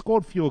that they've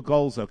scored fewer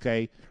goals,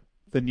 than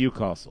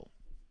Newcastle.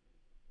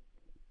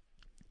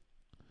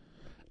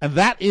 And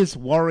that is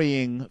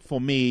worrying for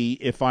me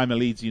if I'm a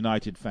Leeds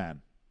United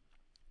fan.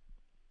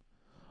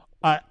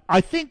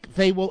 I think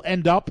they will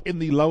end up in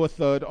the lower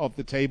third of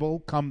the table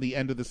come the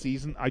end of the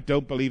season. I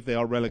don't believe they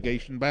are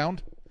relegation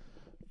bound.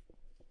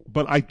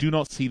 But I do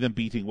not see them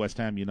beating West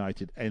Ham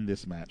United in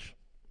this match.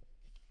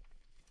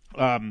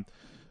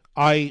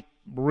 I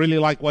really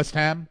like West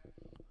Ham.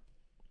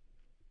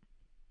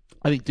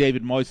 I think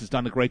David Moyes has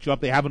done a great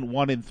job. They haven't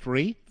won in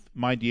 3,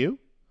 mind you.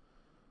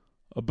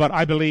 But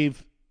I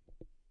believe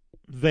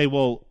they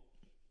will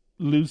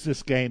lose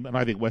this game, and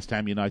I think West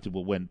Ham United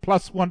will win.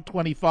 Plus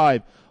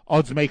 125,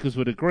 odds makers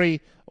would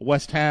agree.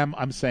 West Ham,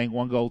 I'm saying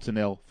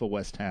 1-0 for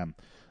West Ham.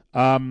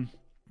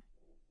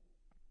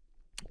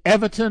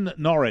 Everton,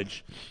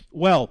 Norwich.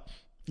 Well,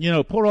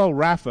 poor old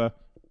Rafa,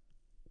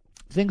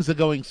 things are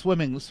going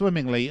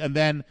swimmingly, and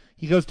then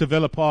he goes to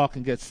Villa Park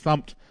and gets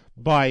thumped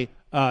by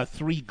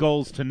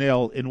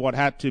 3-0 in what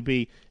had to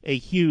be a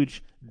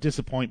huge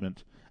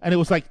disappointment. And it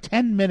was like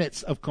 10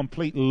 minutes of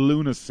complete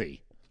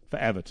lunacy for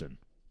Everton.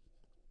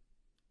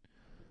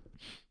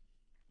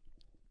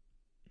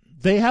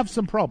 They have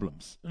some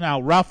problems. Now,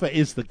 Rafa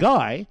is the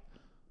guy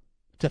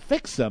to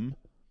fix them,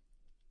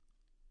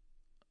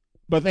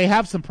 but they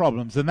have some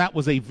problems, and that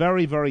was a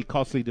very, very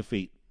costly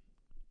defeat.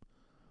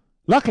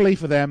 Luckily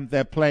for them,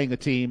 they're playing a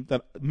team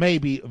that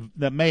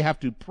may have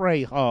to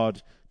pray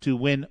hard to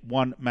win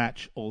one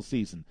match all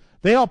season.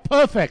 They are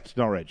perfect,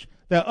 Norwich.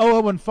 They're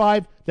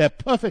 0-5. They're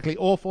perfectly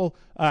awful.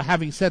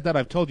 Having said that,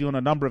 I've told you on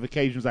a number of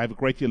occasions I have a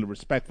great deal of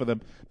respect for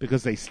them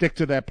because they stick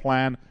to their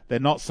plan. They're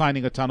not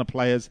signing a ton of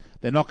players.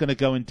 They're not going to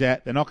go in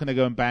debt. They're not going to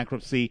go in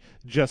bankruptcy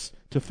just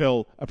to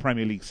fill a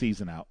Premier League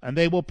season out. And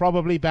they will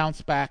probably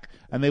bounce back,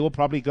 and they will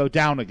probably go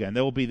down again.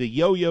 They will be the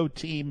yo-yo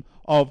team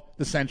of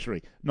the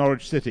century,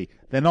 Norwich City.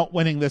 They're not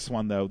winning this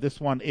one, though. This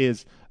one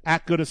is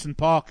at Goodison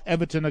Park.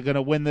 Everton are going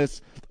to win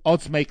this.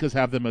 Odds makers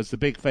have them as the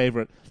big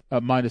favorite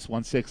at minus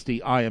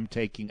 160. I am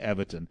taking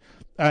Everton.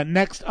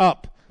 Next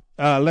up,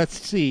 let's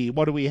see.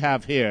 What do we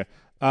have here?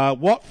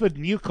 Watford,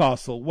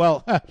 Newcastle.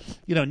 Well,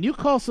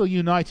 Newcastle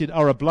United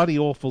are a bloody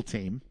awful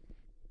team.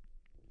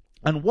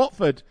 And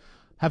Watford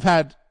have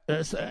had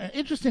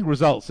interesting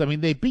results. I mean,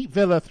 they beat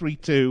Villa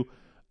 3-2,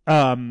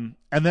 and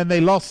then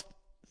they lost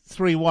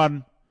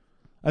 3-1,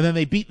 and then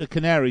they beat the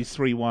Canaries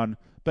 3-1.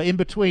 But in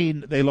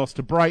between, they lost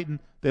to Brighton,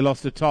 they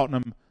lost to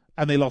Tottenham,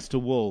 and they lost to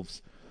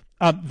Wolves.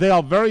 They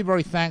are very,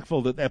 very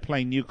thankful that they're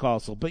playing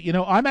Newcastle. But,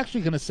 I'm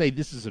actually going to say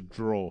this is a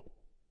draw.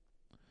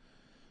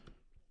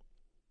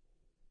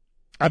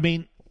 I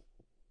mean,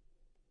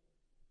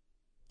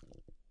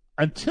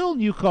 until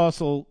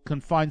Newcastle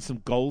can find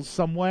some goals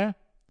somewhere,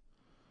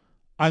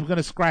 I'm going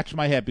to scratch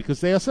my head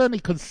because they are certainly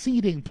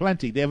conceding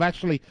plenty. They're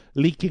actually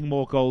leaking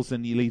more goals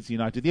than Leeds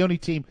United. The only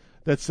team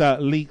that's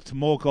leaked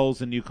more goals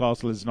than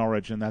Newcastle is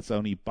Norwich, and that's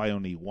only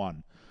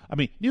one. I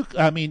mean,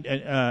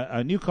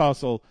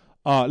 Newcastle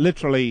are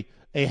literally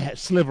a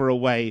sliver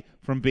away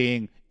from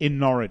being in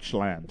Norwich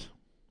land.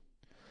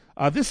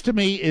 This, to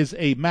me, is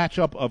a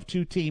matchup of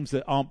two teams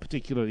that aren't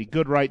particularly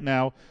good right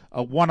now.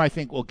 One, I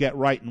think, will get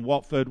right in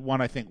Watford. One,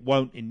 I think,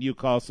 won't in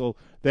Newcastle.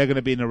 They're going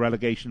to be in a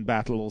relegation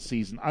battle all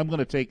season. I'm going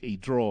to take a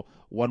draw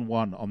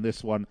 1-1 on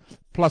this one.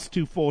 Plus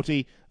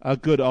 240,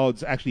 good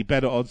odds. Actually,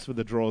 better odds for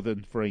the draw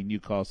than for a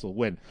Newcastle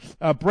win.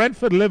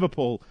 Brentford,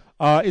 Liverpool.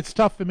 It's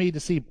tough for me to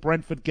see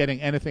Brentford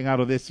getting anything out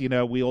of this.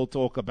 We all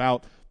talk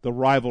about the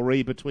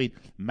rivalry between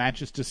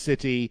Manchester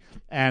City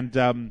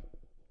and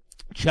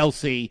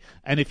Chelsea,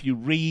 and if you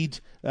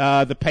read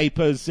the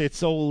papers,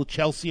 it's all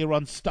Chelsea are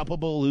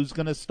unstoppable. Who's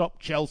going to stop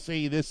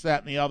Chelsea? This,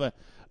 that, and the other.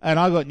 And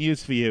I got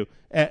news for you.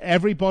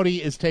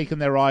 Everybody is taking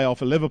their eye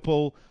off of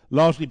Liverpool,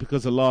 largely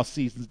because of last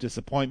season's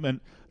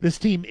disappointment. This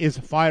team is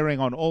firing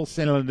on all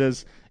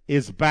cylinders,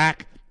 is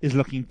back, is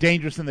looking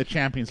dangerous in the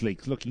Champions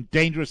League, is looking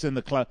dangerous in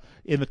the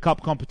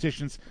cup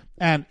competitions,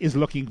 and is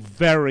looking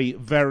very,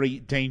 very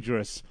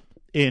dangerous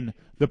in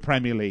the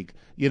Premier League.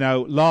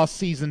 Last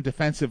season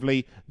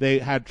defensively, they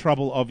had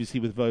trouble, obviously,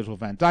 with Virgil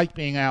van Dijk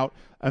being out,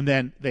 and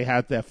then they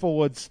had their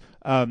forwards,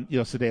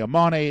 Sadio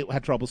Mane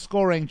had trouble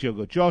scoring.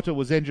 Diogo Jota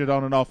was injured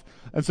on and off.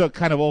 And so it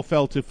kind of all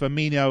fell to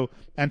Firmino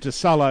and to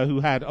Salah, who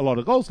had a lot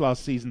of goals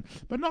last season,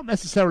 but not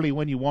necessarily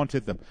when you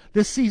wanted them.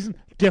 This season,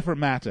 different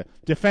matter.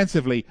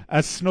 Defensively,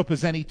 as snoop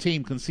as any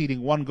team,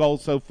 conceding 1 goal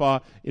so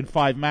far in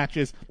 5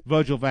 matches.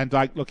 Virgil van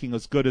Dijk looking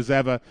as good as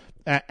ever.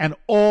 And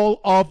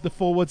all of the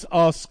forwards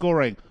are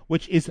scoring,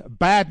 which is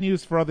bad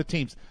news for other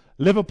teams.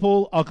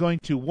 Liverpool are going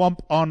to whomp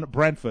on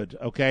Brentford,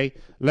 okay?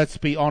 Let's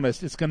be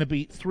honest. It's going to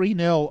be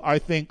 3-0, I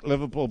think,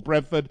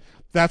 Liverpool-Brentford.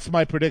 That's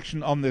my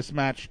prediction on this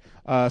match.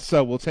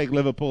 So we'll take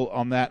Liverpool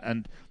on that.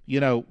 And,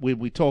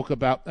 we talk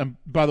about... And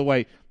by the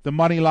way, the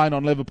money line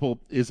on Liverpool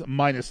is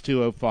minus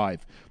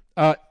 205.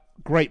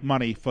 Great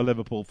money for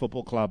Liverpool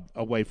Football Club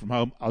away from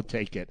home. I'll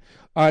take it.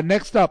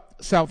 Next up,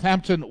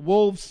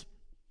 Southampton-Wolves.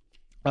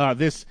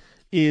 This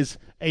is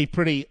a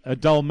pretty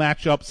dull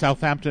matchup.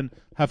 Southampton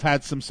have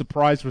had some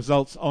surprise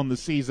results on the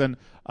season.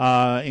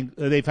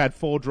 They've had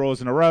 4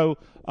 draws in a row.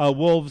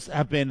 Wolves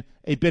have been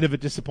a bit of a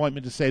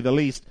disappointment, to say the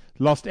least.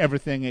 Lost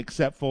everything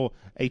except for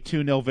a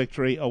 2-0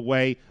 victory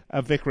away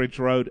at Vicarage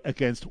Road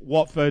against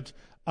Watford.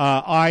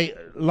 I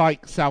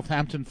like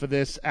Southampton for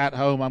this at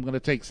home. I'm going to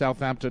take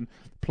Southampton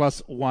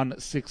plus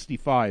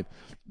 165.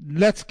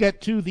 Let's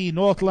get to the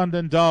North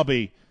London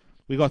derby.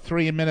 We got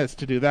 3 minutes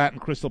to do that,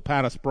 and Crystal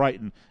Palace,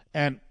 Brighton.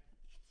 And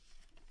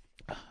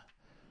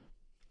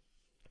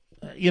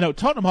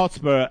Tottenham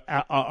Hotspur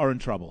are in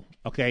trouble.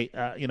 Okay,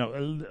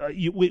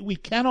 we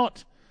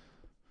cannot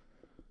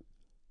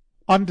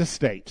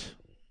understate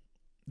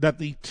that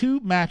the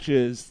 2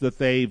 matches that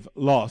they've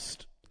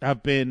lost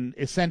have been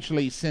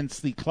essentially since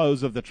the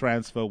close of the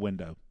transfer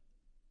window.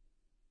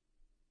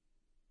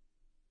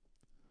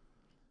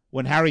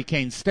 When Harry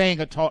Kane's staying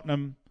at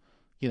Tottenham,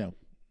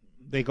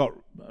 they got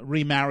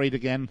remarried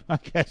again, I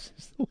guess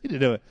is the way to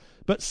do it.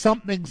 But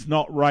something's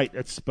not right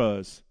at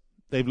Spurs.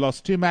 They've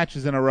lost 2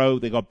 matches in a row.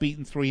 They got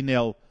beaten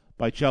 3-0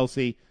 by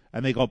Chelsea,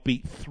 and they got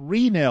beat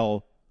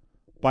 3-0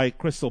 by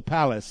Crystal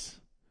Palace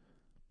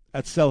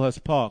at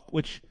Selhurst Park,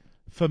 which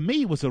for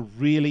me was a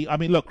really...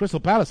 look,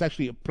 Crystal Palace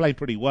actually played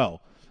pretty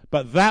well,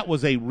 but that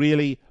was a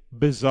really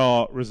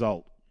bizarre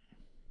result.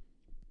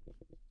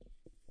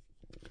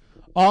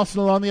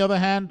 Arsenal, on the other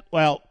hand,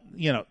 well,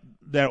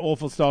 their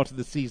awful start to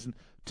the season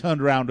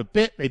turned around a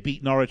bit. They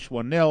beat Norwich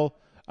 1-0,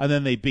 and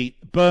then they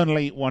beat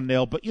Burnley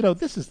 1-0. But,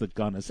 this is the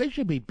Gunners. They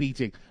should be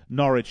beating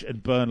Norwich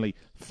and Burnley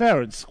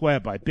fair and square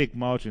by big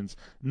margins,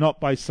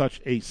 not by such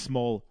a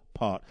small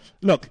part.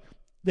 Look,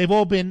 they've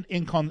all been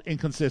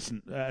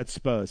inconsistent at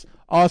Spurs.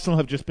 Arsenal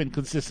have just been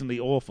consistently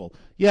awful.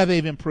 Yeah,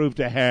 they've improved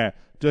a hair.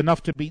 Do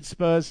enough to beat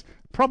Spurs?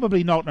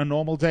 Probably not on a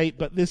normal day,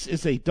 but this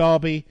is a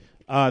derby.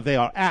 They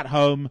are at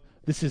home.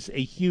 This is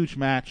a huge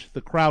match.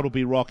 The crowd will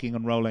be rocking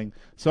and rolling.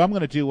 So I'm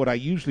going to do what I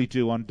usually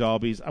do on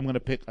derbies. I'm going to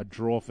pick a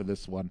draw for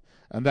this one.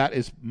 And that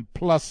is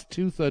plus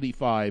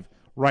 235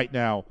 right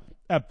now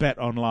at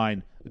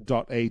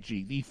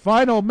BetOnline.ag. The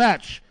final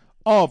match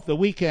of the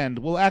weekend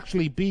will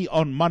actually be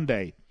on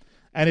Monday.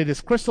 And it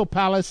is Crystal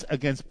Palace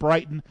against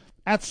Brighton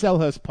at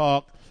Selhurst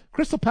Park.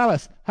 Crystal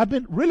Palace have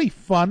been really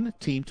fun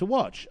team to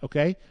watch,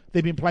 okay?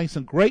 They've been playing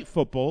some great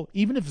football.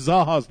 Even if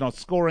Zaha's not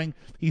scoring,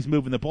 he's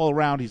moving the ball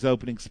around, he's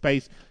opening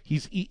space.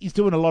 He's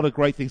doing a lot of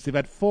great things. They've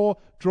had 4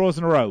 draws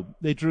in a row.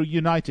 They drew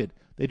United,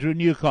 they drew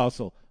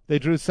Newcastle, they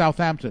drew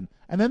Southampton,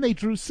 and then they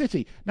drew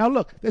City. Now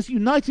look, there's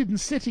United and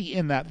City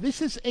in that.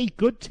 This is a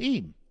good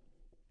team.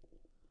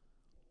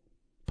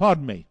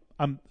 Pardon me.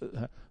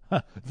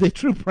 They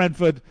drew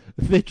Brentford,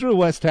 they drew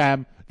West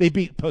Ham, they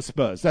beat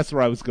Spurs. That's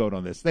where I was going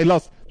on this. They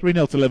lost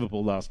 3-0 to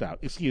Liverpool last out.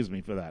 Excuse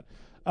me for that.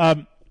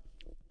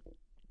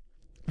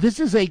 This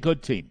is a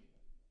good team.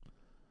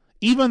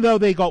 Even though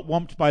they got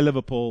whomped by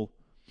Liverpool,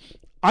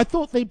 I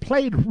thought they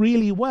played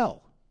really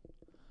well.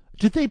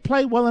 Did they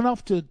play well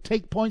enough to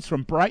take points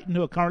from Brighton,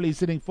 who are currently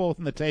sitting 4th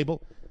in the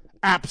table?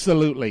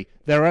 Absolutely.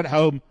 They're at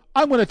home.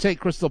 I'm going to take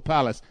Crystal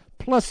Palace.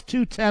 Plus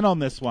 210 on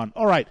this one.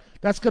 All right,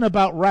 that's going to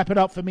about wrap it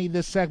up for me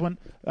this segment.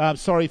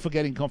 Sorry for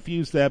getting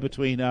confused there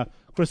between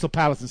Crystal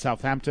Palace and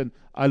Southampton.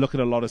 I look at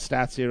a lot of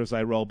stats here as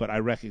I roll, but I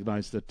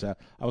recognize that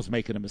I was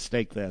making a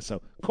mistake there,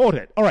 so caught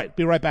it. All right,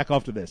 be right back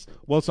after this.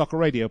 World Soccer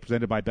Radio,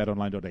 presented by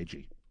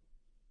BetOnline.ag.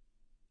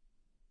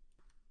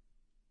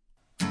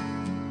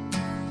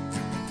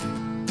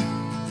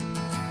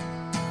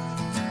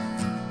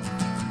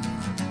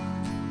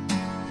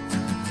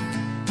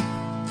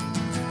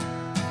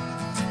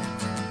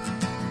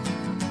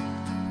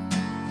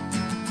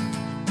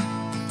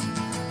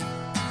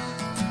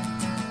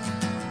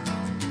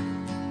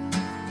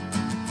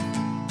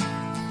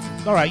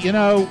 All right,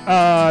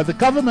 the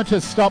government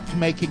has stopped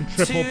making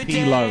triple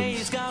P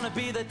loans.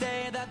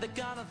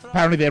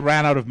 Apparently they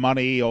ran out of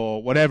money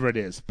or whatever it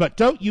is. But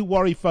don't you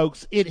worry,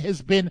 folks. It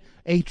has been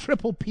a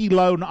triple P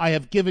loan I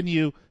have given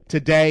you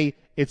today.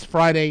 It's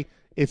Friday.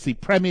 It's the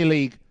Premier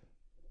League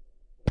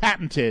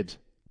patented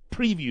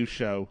preview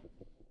show.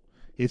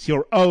 It's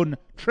your own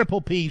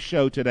triple P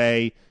show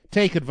today.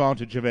 Take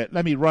advantage of it.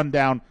 Let me run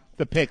down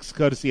the picks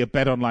courtesy of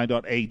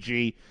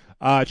BetOnline.ag.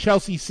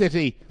 Chelsea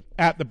City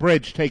at the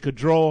Bridge, take a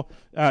draw.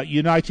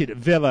 United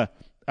Villa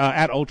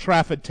at Old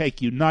Trafford,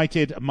 take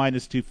United,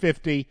 minus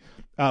 250.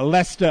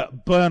 Leicester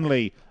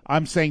Burnley,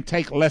 I'm saying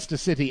take Leicester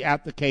City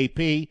at the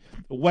KP.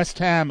 West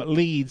Ham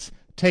Leeds,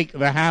 take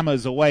the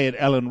Hammers away at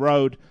Ellen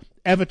Road.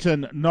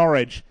 Everton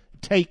Norwich,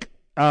 take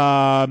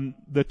the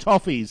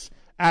Toffees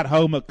at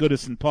home at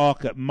Goodison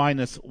Park at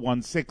minus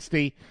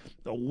 160.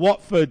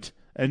 Watford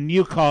and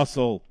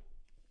Newcastle,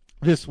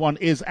 this one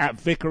is at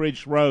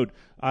Vicarage Road.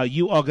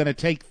 You are going to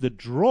take the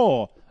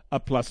draw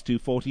at plus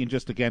 240. And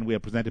just again, we are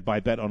presented by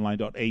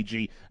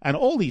BetOnline.ag. And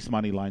all these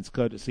money lines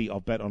courtesy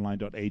of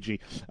BetOnline.ag.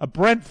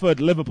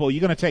 Brentford, Liverpool,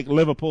 you're going to take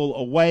Liverpool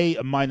away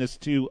at minus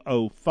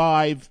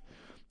 205.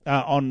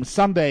 On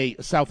Sunday,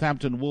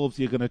 Southampton Wolves,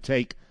 you're going to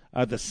take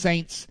the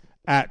Saints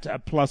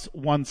at plus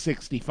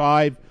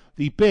 165.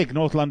 The big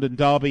North London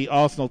derby,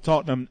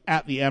 Arsenal-Tottenham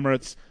at the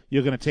Emirates,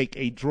 you're going to take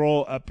a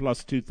draw at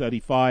plus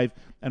 235.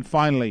 And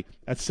finally,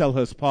 at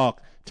Selhurst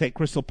Park, take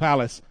Crystal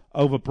Palace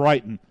over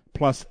Brighton,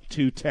 plus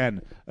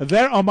 210.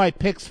 There are my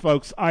picks,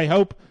 folks. I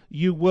hope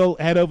you will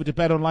head over to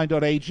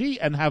betonline.ag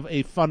and have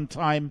a fun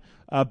time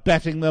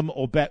betting them,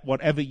 or bet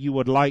whatever you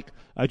would like.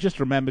 Just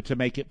remember to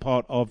make it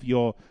part of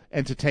your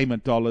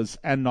entertainment dollars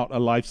and not a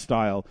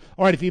lifestyle.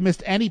 All right, if you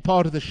missed any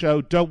part of the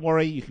show, don't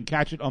worry. You can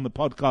catch it on the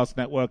podcast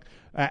network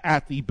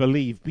at the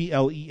Believe,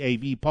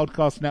 BLEAV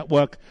podcast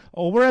network,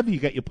 or wherever you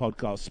get your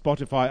podcasts,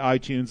 Spotify,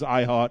 iTunes,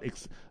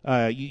 iHeart,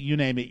 you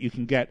name it, you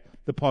can get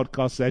the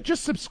podcast there.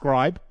 Just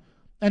subscribe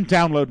and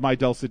download my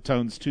dulcet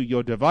tones to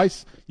your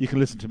device. You can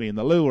listen to me in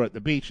the loo or at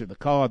the beach, in the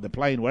car, the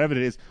plane, wherever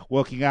it is,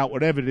 working out,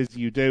 whatever it is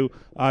you do.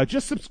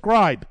 Just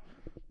subscribe.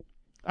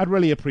 I'd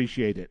really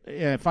appreciate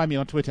it. Find me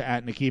on Twitter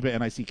at Nickgeber,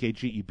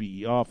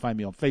 Nickgeber. Find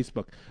me on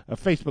Facebook,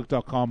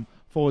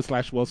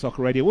 facebook.com/World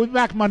Soccer Radio. We'll be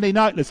back Monday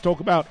night. Let's talk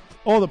about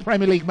all the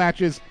Premier League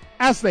matches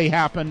as they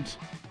happened.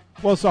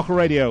 World Soccer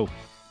Radio.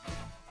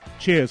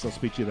 Cheers. I'll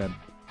speak to you then.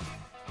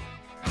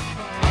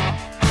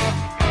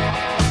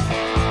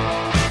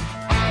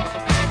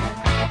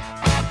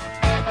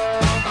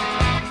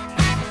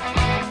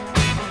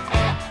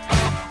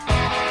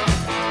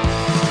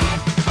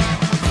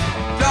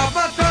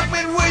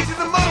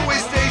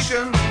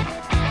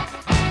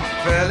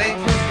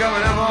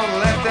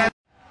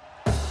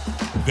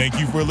 Thank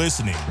you for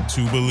listening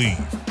to Believe.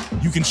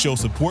 You can show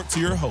support to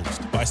your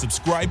host by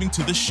subscribing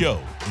to the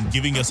show and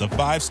giving us a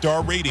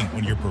 5-star rating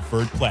on your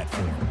preferred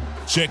platform.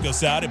 Check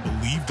us out at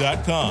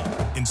Believe.com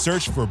and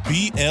search for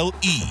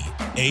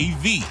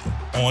BLEAV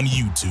on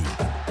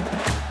YouTube.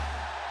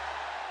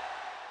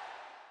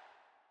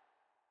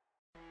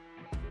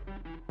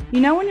 You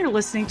know when you're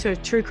listening to a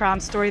true crime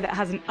story that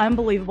has an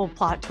unbelievable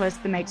plot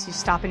twist that makes you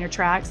stop in your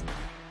tracks?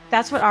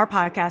 That's what our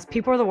podcast,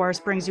 People Are the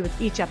Worst, brings you with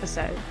each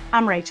episode.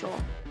 I'm Rachel.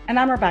 And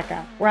I'm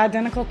Rebecca. We're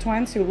identical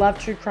twins who love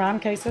true crime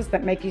cases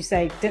that make you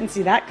say, didn't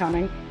see that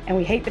coming, and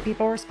we hate the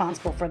people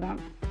responsible for them.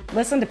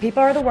 Listen to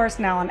People Are the Worst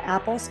now on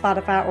Apple,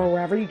 Spotify, or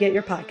wherever you get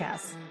your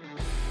podcasts.